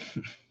one.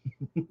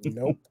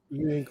 Nope,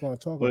 you ain't gonna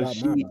talk But about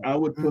my I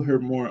would put her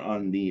more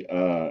on the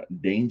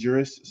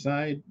dangerous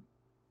side,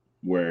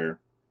 where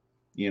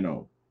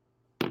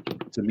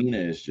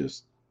Tamina is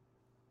just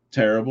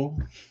terrible,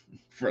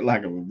 for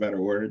lack of a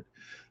better word.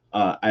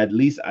 At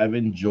least I've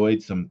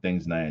enjoyed some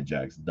things Nia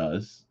Jax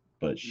does,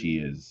 but she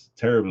is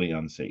terribly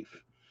unsafe.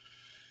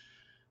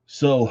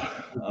 So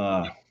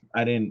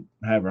I didn't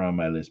have her on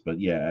my list, but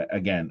yeah,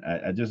 again,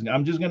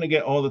 I'm just gonna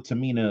get all the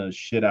Tamina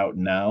shit out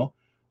now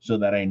so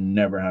that I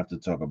never have to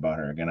talk about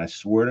her again. I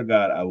swear to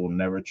God, I will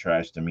never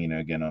trash Tamina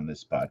again on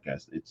this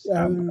podcast.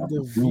 I'm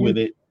through with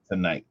it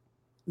tonight.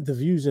 The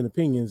views and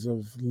opinions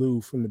of Lou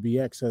from the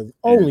BX are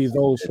only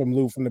those from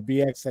Lou from the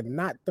BX and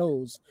not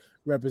those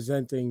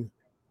representing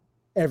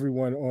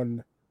everyone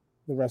on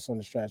the Wrestling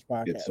is Trash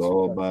podcast. It's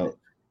all about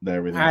the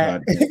everything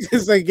podcast.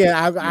 Because again,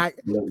 I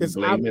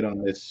blame it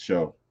on this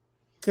show.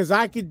 Because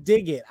I could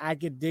dig it. I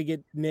could dig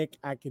it, Nick.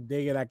 I could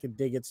dig it. I could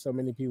dig it. So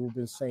many people have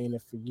been saying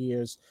it for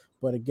years.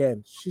 But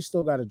again, she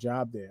still got a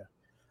job there.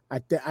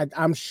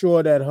 I'm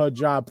sure that her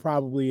job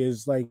probably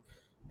is like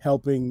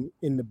helping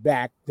in the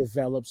back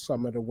develop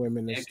some of the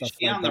women and stuff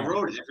she's like on that. the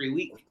road every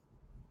week.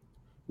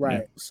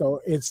 Right. Yeah.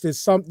 So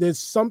there's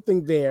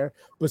something there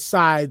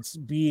besides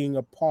being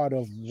a part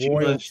of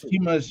royalty.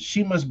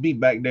 She must be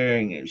back there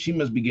and she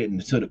must be getting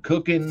to the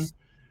cooking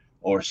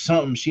or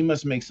something. She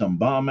must make some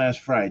bomb ass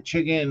fried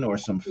chicken or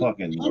some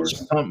fucking or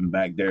something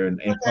back there and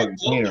fucking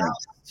catering.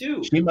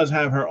 She must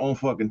have her own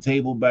fucking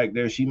table back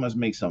there. She must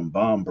make some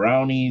bomb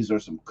brownies or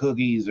some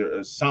cookies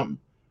or something.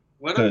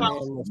 What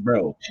about,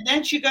 bro? And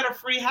then she got a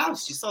free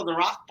house. You saw The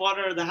Rock bought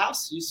her the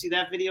house. You see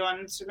that video on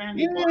Instagram?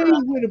 Yeah,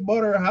 he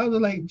bought her a house.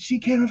 Like, she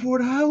can't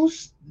afford a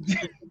house. She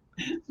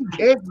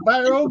can't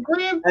buy her own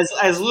crib.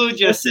 As Lou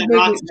just said,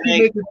 Rock's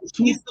he's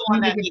the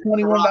one that makes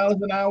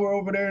 $21 an hour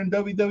over there in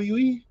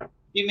WWE.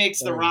 He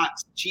makes the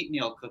Rock's cheat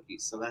meal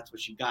cookies, so that's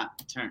what she got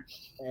in return.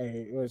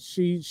 Hey, well,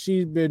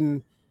 she's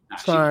been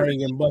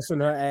trying and busting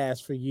her ass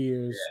for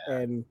years,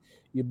 and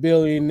your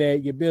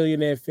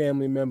billionaire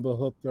family member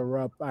hooked her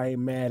up. I ain't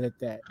mad at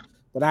that,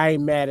 but I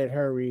ain't mad at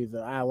her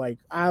either. I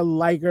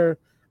like her.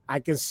 I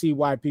can see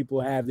why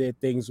people have their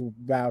things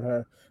about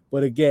her,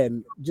 but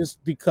again,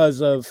 just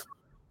because of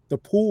the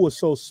pool was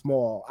so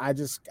small,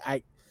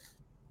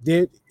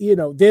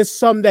 there's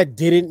some that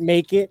didn't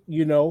make it.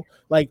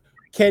 Like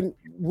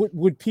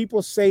would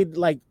people say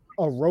like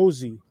a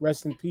Rosie,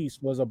 rest in peace,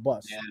 was a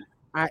bust? Yeah.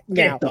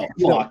 Get the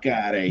fuck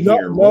out of here.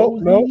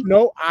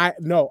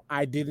 No,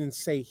 I didn't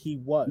say he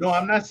was. No,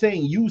 I'm not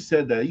saying you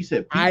said that. You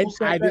said people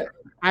said that.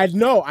 I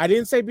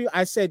didn't say people.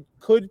 I said,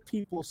 could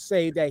people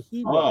say that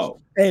he was?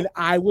 And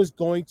I was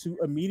going to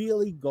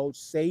immediately go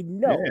say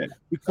no,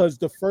 because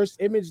the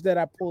first image that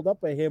I pulled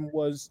up of him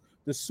was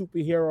the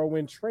superhero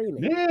in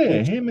training.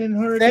 Yeah, him and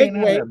Hurricane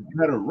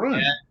had a run.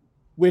 Yeah.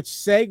 Which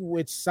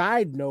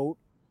side note,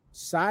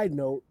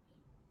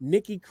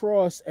 Nikki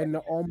Cross and the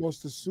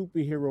almost a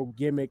superhero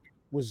gimmick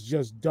was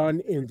just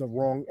done in the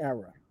wrong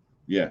era.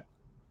 Yeah.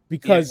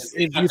 Because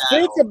if you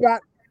think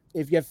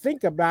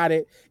about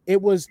it,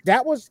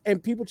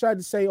 and people tried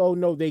to say, oh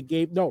no,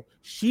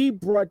 she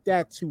brought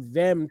that to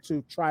them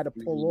to try to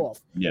pull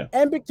off. Yeah.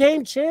 And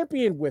became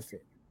champion with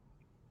it.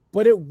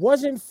 But it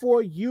wasn't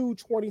for you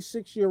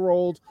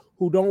 26-year-olds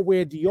who don't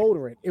wear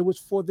deodorant. It was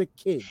for the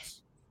kids.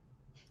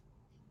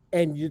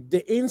 And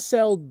the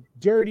incel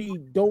dirty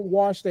don't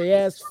wash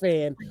their ass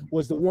fan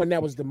was the one that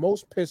was the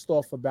most pissed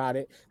off about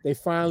it. They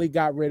finally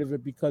got rid of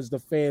it because the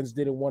fans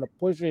didn't want to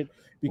push it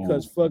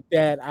because fuck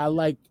that. I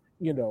like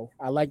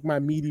my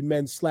meaty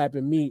men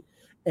slapping meat,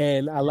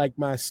 and I like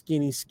my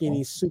skinny,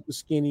 super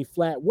skinny,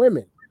 flat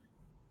women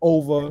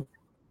over,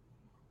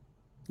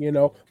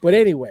 But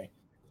anyway,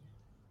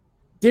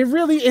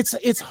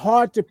 it's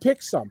hard to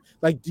pick some.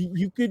 Like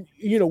you could,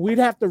 we'd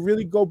have to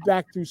really go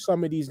back through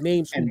some of these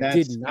names who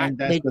did not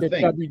make the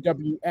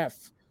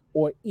WWF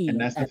or E. And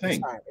that's the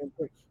thing.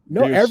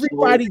 No,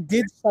 everybody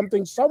did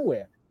something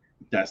somewhere.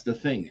 That's the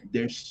thing.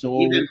 They're so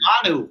even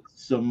Manu.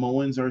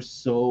 Samoans are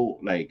so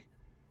like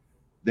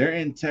they're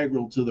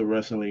integral to the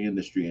wrestling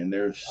industry, and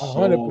they're so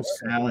 100%.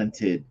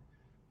 talented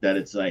that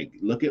it's like,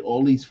 look at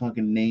all these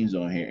fucking names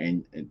on here.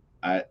 And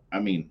I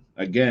mean,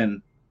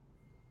 again,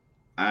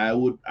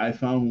 I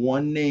found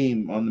one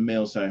name on the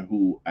male side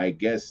who I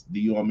guess, do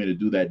you want me to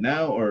do that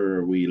now, or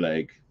are we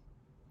like,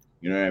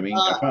 you know what I mean?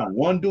 I found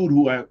one dude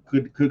who I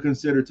could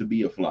consider to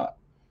be a flop.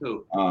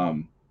 Who?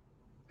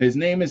 His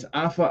name is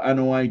Alpha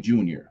Anoa'i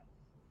Jr.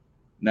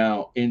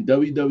 Now in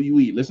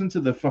WWE, listen to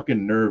the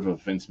fucking nerve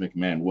of Vince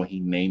McMahon, what he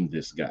named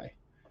this guy.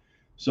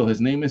 So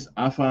his name is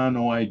Alpha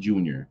Anoa'i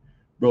Jr.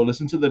 Bro,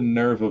 listen to the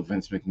nerve of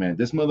Vince McMahon.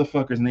 This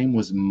motherfucker's name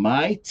was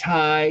Mai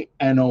Tai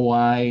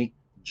Anoa'i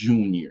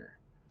Jr.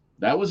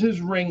 That was his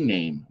ring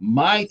name,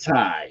 Mai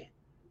Tai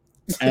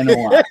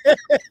Anoa'i.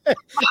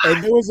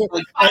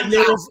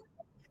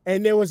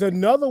 and there was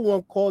another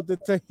one called the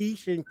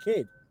Tahitian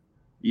Kid.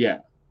 Yeah,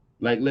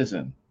 like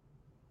listen.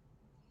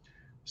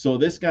 So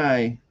this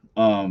guy,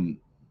 the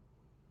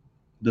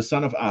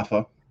son of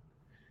Afa,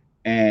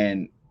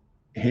 and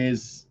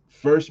his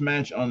first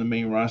match on the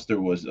main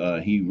roster was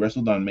he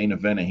wrestled on main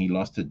event and he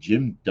lost to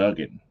Jim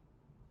Duggan.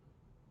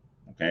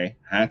 Okay,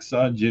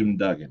 Hacksaw Jim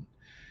Duggan.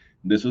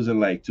 This was in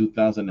like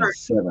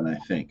 2007, I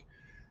think.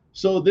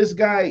 So this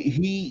guy,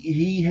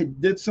 he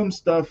did some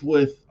stuff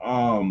with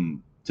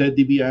Ted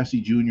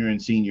DiBiase Jr.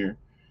 and Sr.,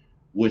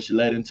 which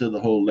led into the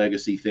whole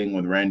legacy thing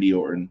with Randy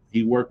Orton.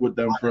 He worked with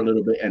them for a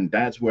little bit, and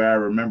that's where I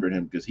remembered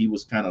him because he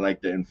was kind of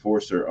like the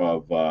enforcer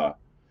of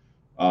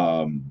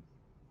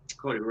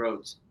Cody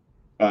Rhodes.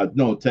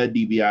 No, Ted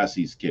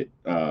DiBiase's kid.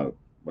 What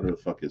the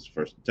fuck is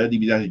first? Ted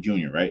DiBiase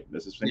Jr., right?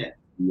 That's his thing.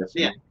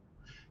 Yeah.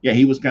 Yeah,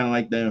 he was kind of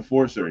like the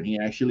enforcer, and he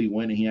actually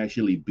went and he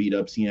actually beat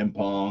up CM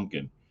Punk,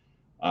 and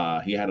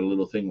he had a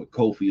little thing with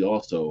Kofi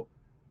also.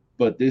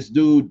 But this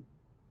dude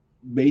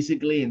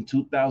basically in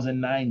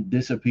 2009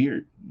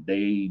 disappeared.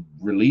 They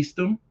released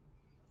him,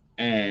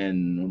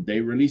 and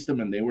they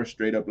were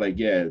straight up like,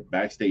 yeah,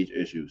 backstage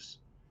issues.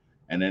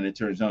 And then it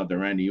turns out that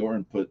Randy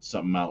Orton put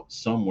something out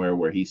somewhere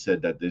where he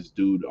said that this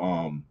dude,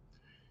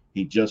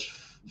 he just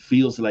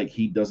feels like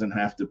he doesn't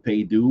have to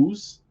pay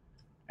dues,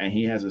 and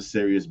he has a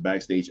serious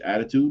backstage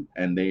attitude,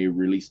 and they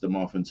released him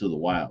off into the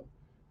wild.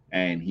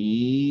 And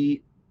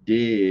he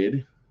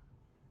did,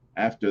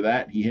 after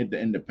that, he hit the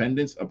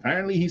independents.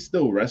 Apparently, he's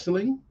still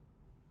wrestling.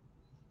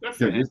 It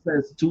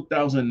says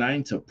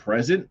 2009 to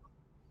present.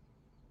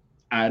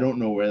 I don't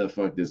know where the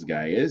fuck this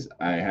guy is.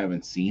 I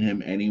haven't seen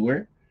him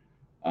anywhere.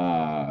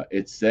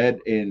 It said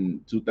in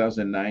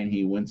 2009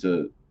 he went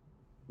to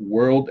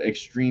World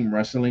Extreme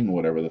Wrestling,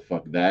 whatever the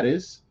fuck that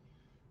is.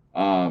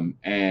 And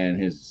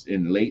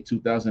in late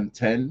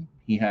 2010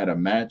 he had a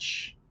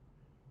match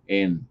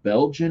in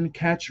Belgian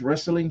Catch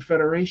Wrestling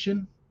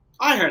Federation.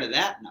 I heard of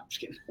that. No, I'm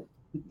just kidding.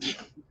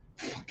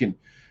 Fucking,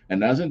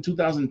 and that was in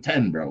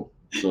 2010, bro.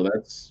 So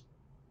that's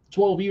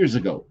 12 years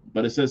ago.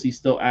 But it says he's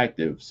still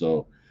active.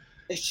 So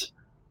it's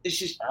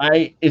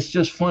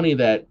just funny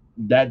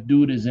that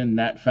dude is in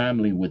that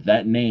family with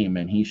that name,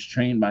 and he's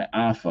trained by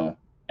Alpha,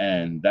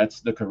 and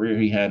that's the career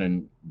he had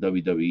in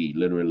WWE,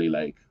 literally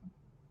like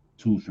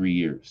 2-3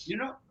 years.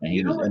 And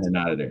he was in and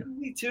out of there.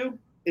 Me too.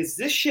 Is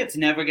this shit's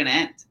never gonna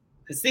end?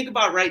 Because think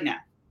about right now,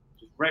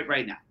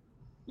 right now.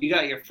 You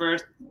got your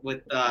first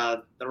with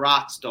the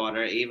Rock's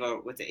daughter, Ava.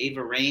 With the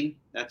Ava Rain,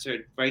 that's her,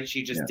 right?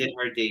 She just did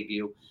her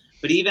debut.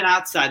 But even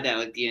outside that,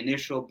 like the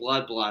initial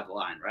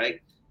bloodline, right?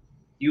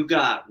 You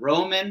got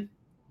Roman,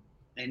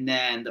 and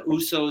then the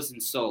Usos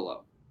and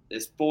Solo.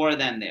 There's 4 of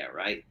them there,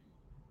 right?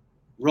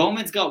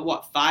 Roman's got,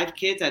 what, 5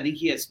 kids? I think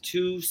he has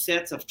 2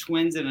 sets of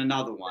twins and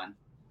another one.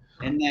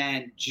 And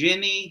then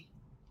Jimmy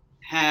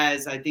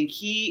has, I think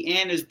he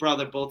and his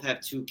brother both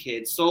have 2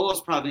 kids.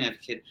 Solo's probably have a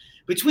kid.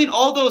 Between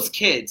all those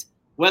kids,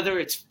 whether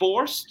it's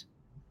forced,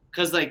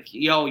 because like,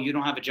 yo, you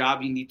don't have a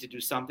job, you need to do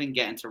something,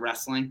 get into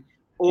wrestling.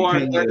 Or you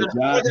can't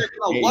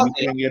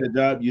get a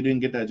job. You didn't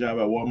get that job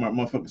at Walmart.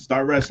 Motherfucker,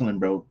 start wrestling,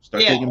 bro.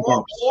 Start taking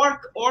bumps.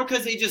 Or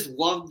because they just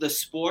love the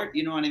sport.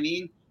 You know what I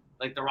mean?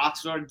 Like the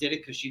Rockstar did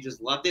it because she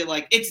just loved it.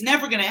 Like it's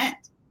never gonna end.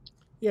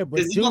 Yeah, but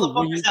these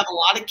motherfuckers have a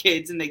lot of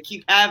kids, and they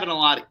keep having a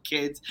lot of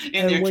kids,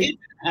 and their kids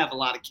have a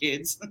lot of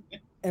kids.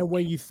 And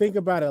when you think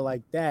about it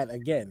like that,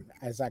 again,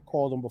 as I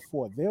called them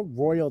before, they're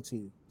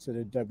royalty to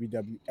the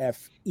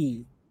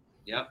WWFE.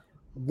 Yep.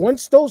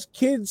 Once those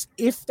kids,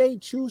 if they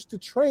choose to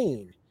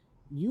train,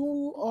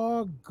 you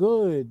are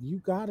good. You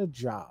got a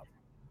job.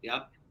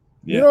 Yep.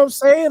 You know what I'm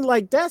saying?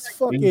 Like that's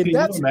fucking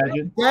that's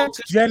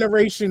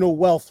generational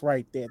wealth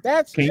right there.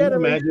 That's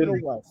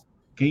generational wealth.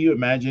 Can you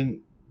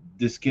imagine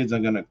these kids are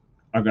gonna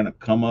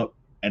come up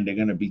and they're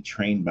gonna be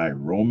trained by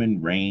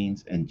Roman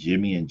Reigns and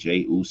Jimmy and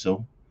Jey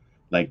Uso?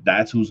 Like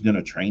that's who's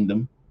gonna train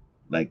them?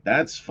 Like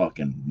that's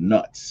fucking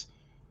nuts.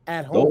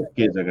 At home. Those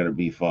kids are gonna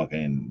be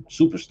fucking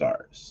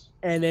superstars.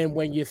 And then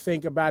when you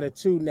think about it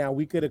too, now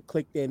we could have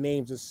clicked their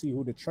names and see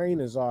who the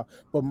trainers are,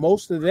 but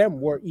most of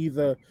them were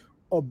either,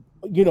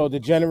 the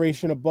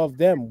generation above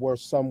them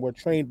some were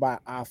trained by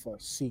Alpha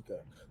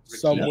Sika,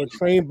 some were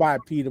trained by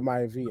Peter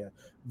Maivia.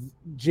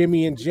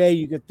 Jimmy and Jay,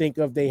 you could think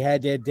of, they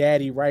had their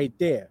daddy right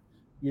there.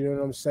 You know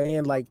what I'm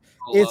saying? Like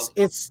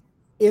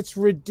it's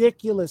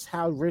ridiculous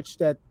how rich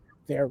that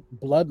their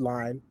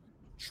bloodline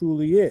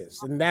truly is,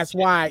 and that's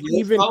why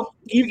even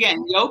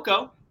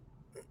Yoko.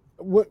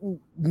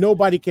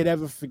 Nobody could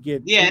ever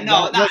forget. Yeah,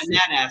 not in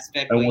that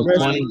aspect. And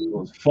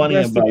what's funny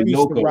about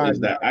Yoko is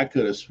that I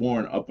could have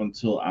sworn up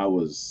until he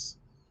was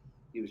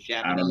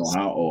Japanese. I don't know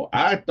how old.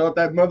 I thought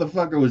that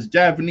motherfucker was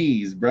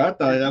Japanese, bro. I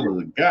thought that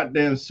was a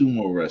goddamn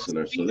sumo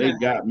wrestler. So they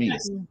got me. Have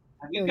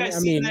you guys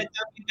seen that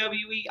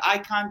WWE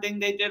icon thing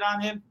they did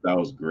on him? That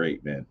was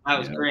great, man. That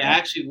was great. I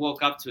actually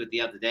woke up to it the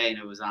other day and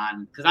it was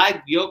on because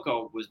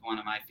Yoko was one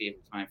of my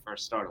favorites when I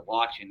first started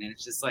watching, and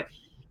it's just like.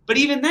 But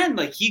even then,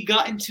 like he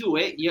got into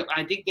it.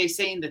 I think they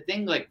say in the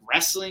thing, like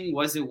wrestling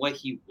wasn't what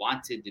he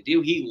wanted to do.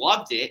 He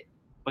loved it,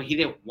 but he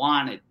didn't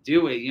want to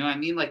do it. You know what I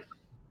mean? Like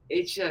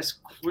it's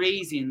just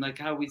crazy. And like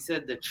how we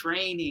said, the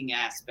training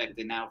aspect,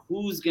 and now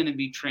who's going to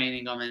be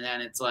training them? And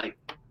then it's like,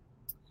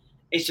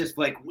 it's just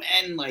like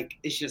when, like,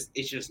 it's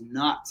just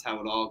nuts how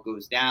it all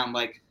goes down.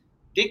 Like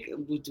think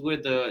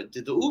did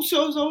the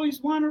Usos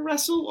always want to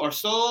wrestle or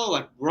solo?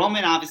 Like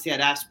Roman obviously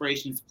had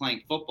aspirations of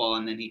playing football,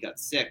 and then he got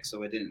sick,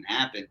 so it didn't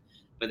happen.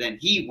 But then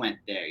he went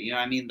there. You know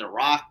what I mean? The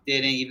Rock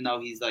didn't, even though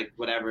he's like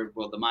whatever.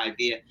 Well, the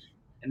Maivia.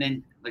 And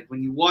then like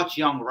when you watch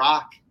Young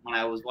Rock, when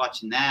I was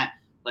watching that,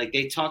 like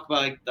they talk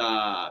about like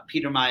the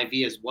Peter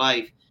Maivia's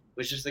wife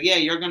was just like, yeah,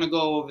 you're gonna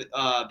go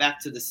back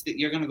to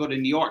you're gonna go to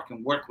New York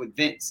and work with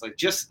Vince, like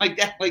just like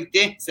that. Like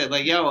Dan said,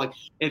 like yo, like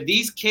if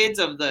these kids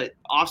of the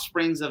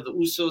offsprings of the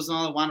Usos and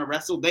all that want to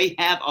wrestle, they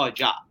have a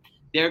job.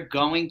 They're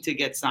going to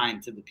get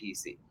signed to the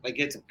PC. Like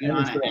it's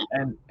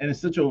and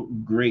it's such a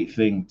great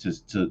thing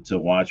to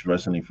watch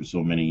wrestling for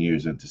so many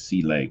years and to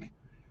see like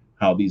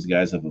how these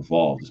guys have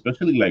evolved,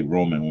 especially like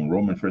Roman. When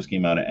Roman first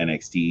came out of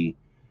NXT.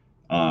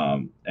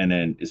 And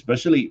then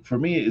especially for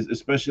me, it's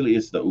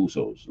the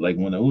Usos. Like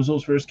when the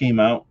Usos first came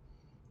out,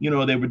 you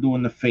know, they were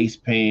doing the face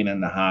paint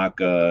and the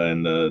haka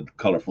and the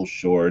colorful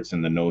shorts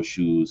and the no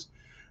shoes.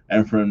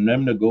 And for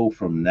them to go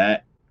from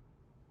that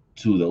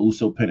to the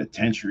Uso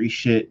Penitentiary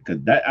shit,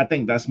 because I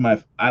think that's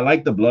I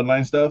like the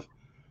Bloodline stuff,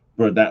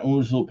 but that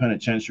Uso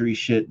Penitentiary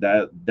shit,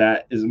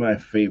 that is my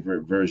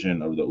favorite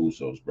version of the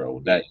Usos,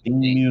 bro. That theme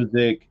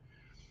music,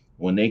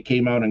 when they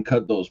came out and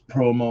cut those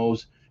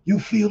promos. You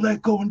feel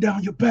that going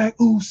down your back,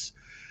 Oos?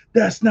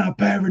 That's not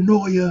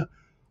paranoia.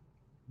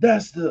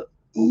 That's the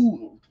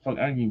fuck.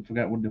 I even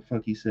forgot what the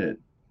fuck he said.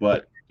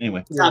 But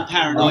anyway, it's not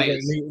paranoia.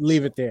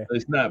 Leave it there.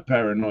 It's not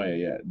paranoia.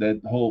 Yeah,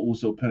 that whole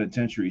Uso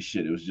Penitentiary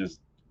shit. It was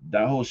just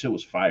that whole shit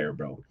was fire,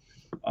 bro.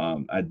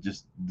 I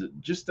just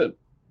the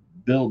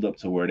build up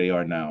to where they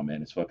are now,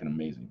 man. It's fucking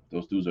amazing.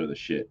 Those dudes are the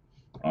shit.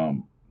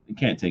 You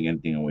can't take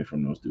anything away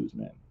from those dudes,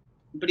 man.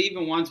 But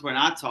even ones we're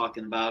not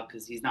talking about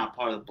because he's not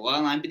part of the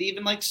bloodline, but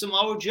even like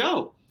Samoa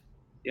Joe.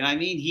 You know what I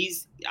mean?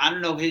 I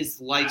don't know his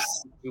life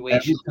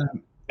situation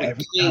with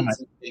kids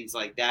and things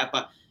like that,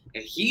 but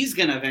he's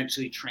going to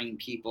eventually train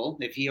people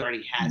if he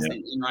already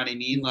hasn't. You know what I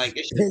mean? Like,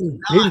 it's just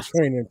been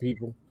training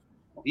people.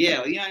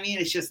 Yeah, you know what I mean?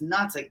 It's just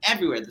nuts, like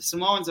everywhere. The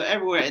Samoans are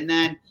everywhere. And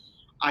then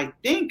I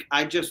think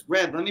I just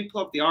read, let me pull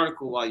up the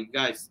article while you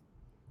guys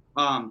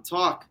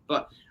talk,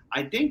 but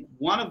I think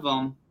one of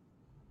them,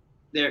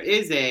 there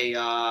is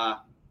a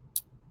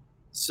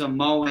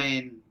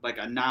Samoan, like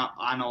a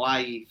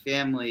Anoa'i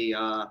family.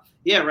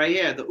 Yeah, right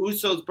here. The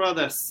Usos'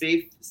 brother,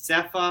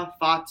 Sefa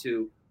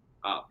Fatu.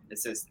 Oh, it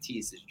says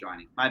Tease is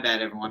joining. My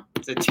bad, everyone.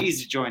 It says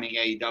Tease is joining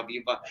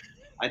AEW, but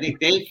I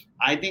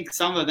think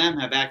some of them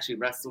have actually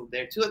wrestled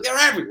there too. They're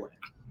everywhere.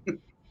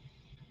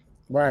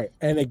 Right.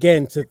 And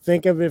again, to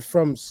think of it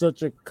from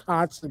such a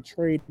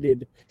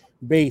concentrated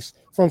base,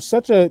 from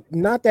such a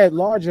not that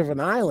large of an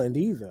island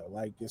either.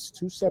 Like it's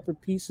two separate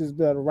pieces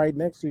that are right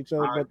next to each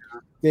other, but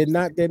they're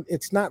not.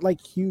 It's not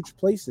like huge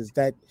places.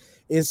 That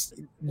is,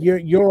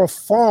 you're a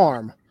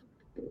farm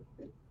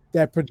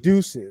that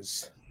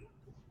produces.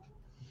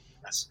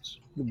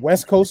 The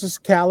West Coast is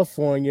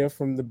California,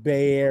 from the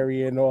Bay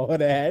Area and all of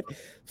that.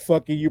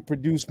 Fucking, you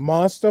produce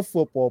monster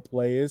football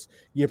players.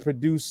 You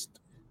produce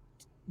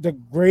the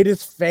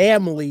greatest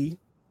family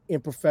in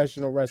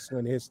professional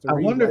wrestling history. I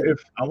wonder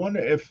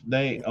if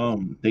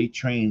they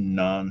train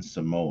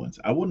non-Samoans.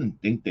 I wouldn't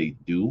think they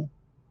do.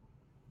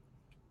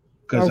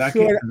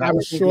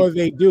 I'm sure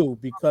they do,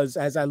 because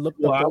as I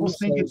looked up, I was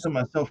thinking to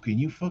myself, can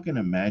you fucking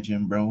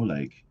imagine, bro?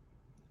 Like,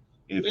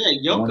 if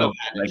Yoko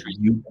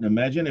you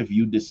imagine if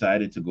you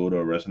decided to go to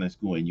a wrestling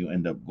school and you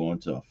end up going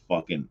to a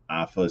fucking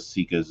Alpha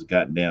Seeker's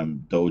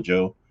goddamn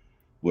dojo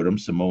where them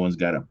Samoans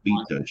gotta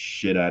beat the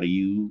shit out of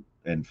you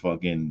and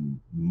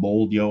fucking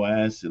mold your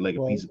ass like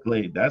a piece of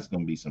clay. That's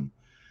gonna be some.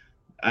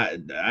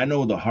 I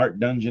know the Heart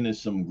Dungeon is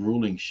some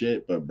grueling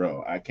shit, but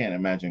bro, I can't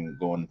imagine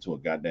going into a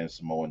goddamn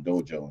Samoan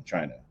dojo and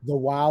trying to. The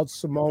Wild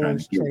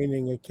Samoans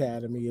Training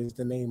Academy is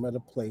the name of the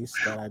place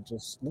that I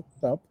just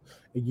looked up.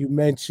 You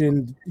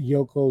mentioned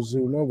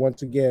Yokozuna.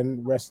 Once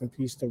again, rest in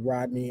peace to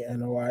Rodney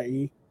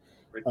Anoa'i.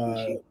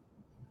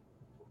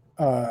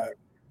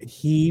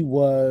 He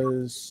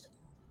was,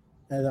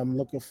 and I'm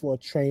looking for,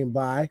 trained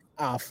by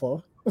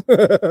Alpha.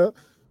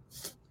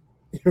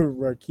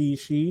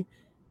 Rikishi,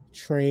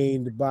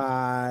 trained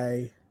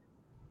by,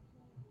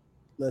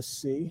 let's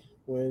see,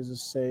 where does it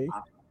say?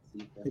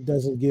 It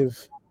doesn't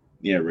give.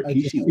 Yeah,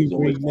 Rikishi was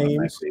always one of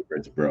my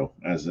favorites, bro.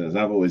 As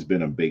I've always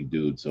been a big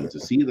dude, so to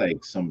see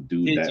like some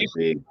dude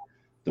big,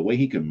 the way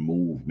he can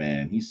move,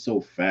 man, he's so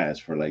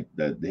fast for like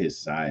his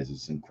size.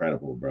 It's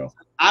incredible, bro.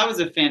 I was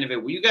a fan of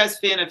it. Were you guys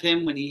a fan of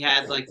him when he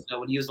had like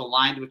when he was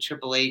aligned with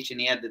Triple H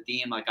and he had the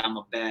theme like "I'm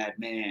a bad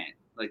man"?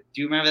 Like,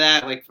 do you remember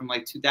that? Like from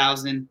like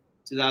 2000,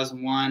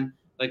 2001,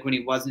 like when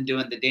he wasn't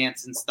doing the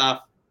dance and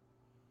stuff.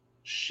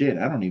 Shit,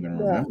 I don't even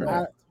remember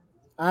that.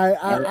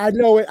 I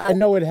know it. I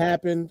know it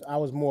happened. I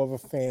was more of a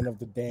fan of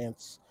the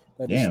dance.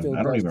 Damn,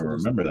 I don't even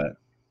remember that.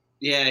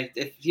 Yeah,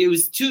 it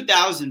was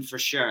 2000 for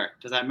sure,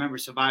 because I remember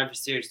Survivor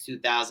Series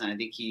 2000. I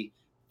think he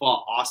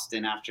fought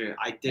Austin after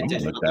I did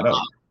this. I'm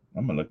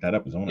gonna look that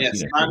up because I want to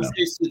see that. Survivor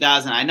Series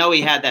 2000. I know he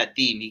had that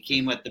theme. He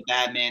came with the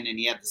Batman and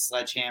he had the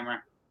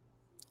sledgehammer.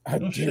 I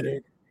did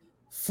it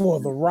for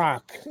The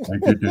Rock. I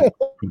did it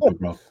for The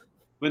Rock.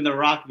 when The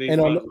Rock made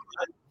And fun on of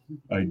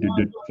I did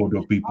it for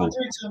the people. I'll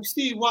drink some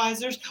Steve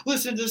Weisers.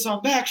 Listen to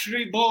some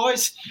Backstreet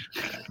Boys.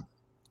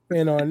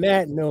 And on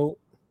that note,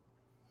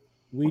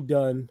 we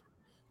done.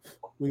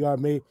 We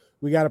got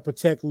to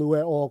protect Lou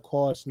at all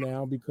costs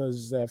now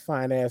because that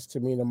fine ass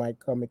Tamina might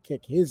come and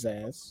kick his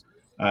ass.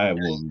 I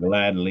will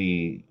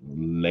gladly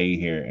lay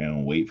here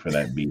and wait for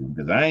that beating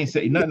because I ain't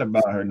say nothing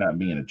about her not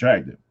being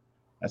attractive.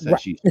 I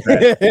said she's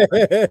trash.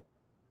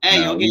 Hey,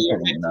 No, you'll get your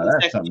no, 15 that's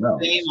seconds something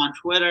else. fame on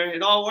Twitter.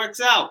 It all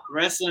works out.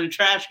 Wrestling and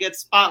trash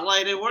gets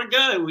spotlighted. We're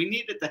good. We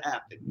need it to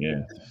happen.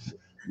 Yeah.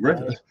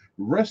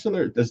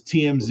 Wrestler, does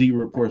TMZ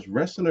reports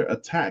wrestler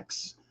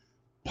attacks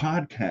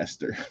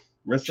podcaster.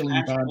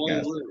 Wrestling Trash boy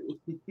podcaster. Lou.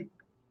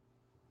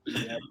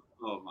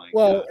 Oh my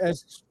Well, God.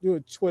 as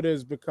Twitter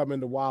is becoming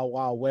the wild,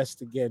 wild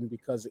west again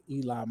because of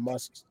Elon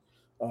Musk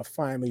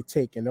finally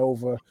taking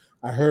over.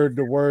 I heard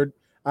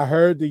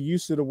the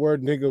use of the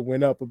word nigga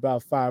went up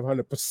about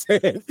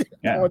 500%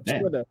 on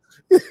Twitter.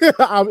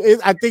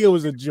 I think it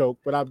was a joke,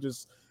 but I'm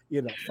just,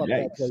 fuck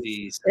that place.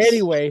 Jesus.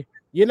 Anyway,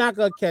 you're not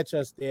gonna catch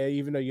us there,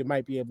 even though you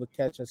might be able to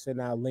catch us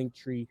in our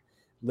Linktree.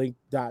 I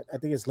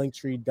think it's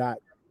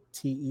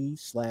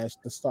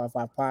linktree.te/the Star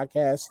 5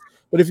 Podcast.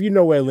 But if you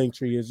know where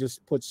Linktree is,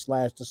 just put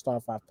 /the Star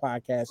 5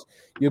 Podcast.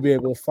 You'll be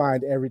able to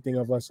find everything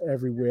of us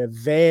everywhere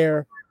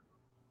there.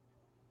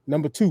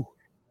 Number 2.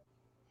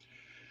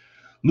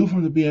 Lou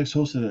from the BX,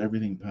 host of the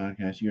Everything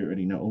Podcast. You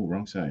already know. Oh,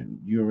 wrong side.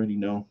 You already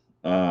know.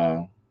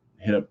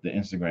 Hit up the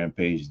Instagram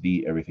page,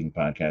 The Everything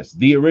Podcast.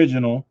 The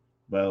original,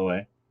 by the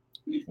way.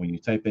 When you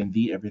type in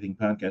The Everything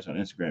Podcast on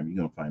Instagram, you're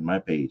going to find my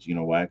page. You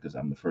know why? Because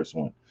I'm the first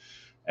one.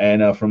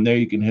 And from there,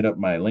 you can hit up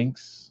my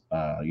links.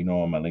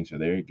 All my links are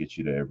there. It gets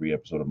you to every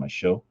episode of my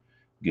show.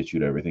 Get you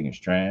to Everything is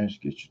Trash.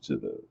 Get you to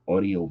the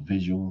audio,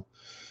 visual,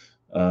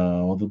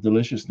 all the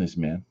deliciousness,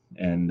 man.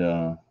 And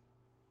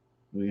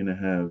we're going to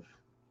have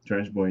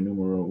Trash Boy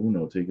numero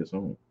uno take us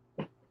home.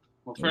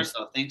 Well, first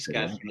off, thanks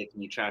guys for making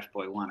me Trash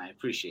Boy 1. I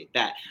appreciate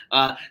that.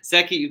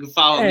 Second, you can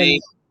follow me.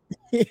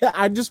 Yeah,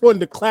 I just wanted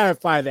to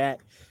clarify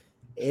that.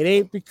 It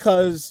ain't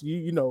because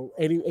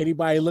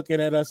anybody looking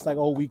at us like,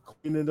 oh, we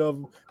cleaned it up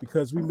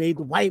because we made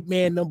the white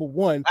man number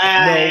one.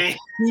 Hey.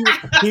 No,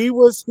 he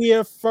was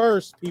here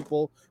first,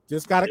 people.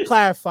 Just gotta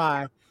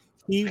clarify.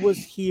 He was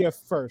here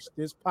first.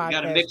 This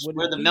podcast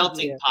we're the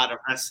melting pot of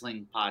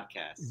wrestling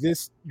podcast.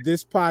 This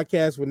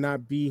podcast would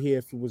not be here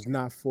if it was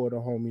not for the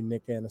homie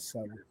Nick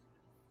Anaselli.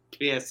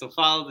 Yeah, so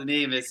follow the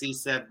name as he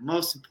said.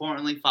 Most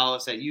importantly, follow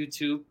us at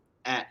YouTube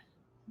at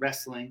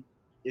Wrestling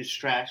is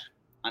Trash.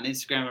 On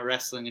Instagram at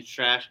Wrestling is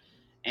Trash,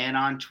 and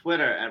on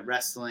Twitter at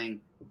Wrestling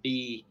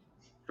Be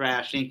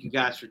Trash. Thank you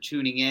guys for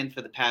tuning in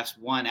for the past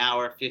 1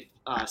 hour,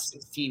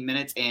 16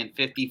 minutes, and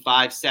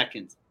 55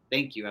 seconds.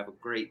 Thank you. Have a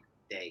great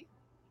day.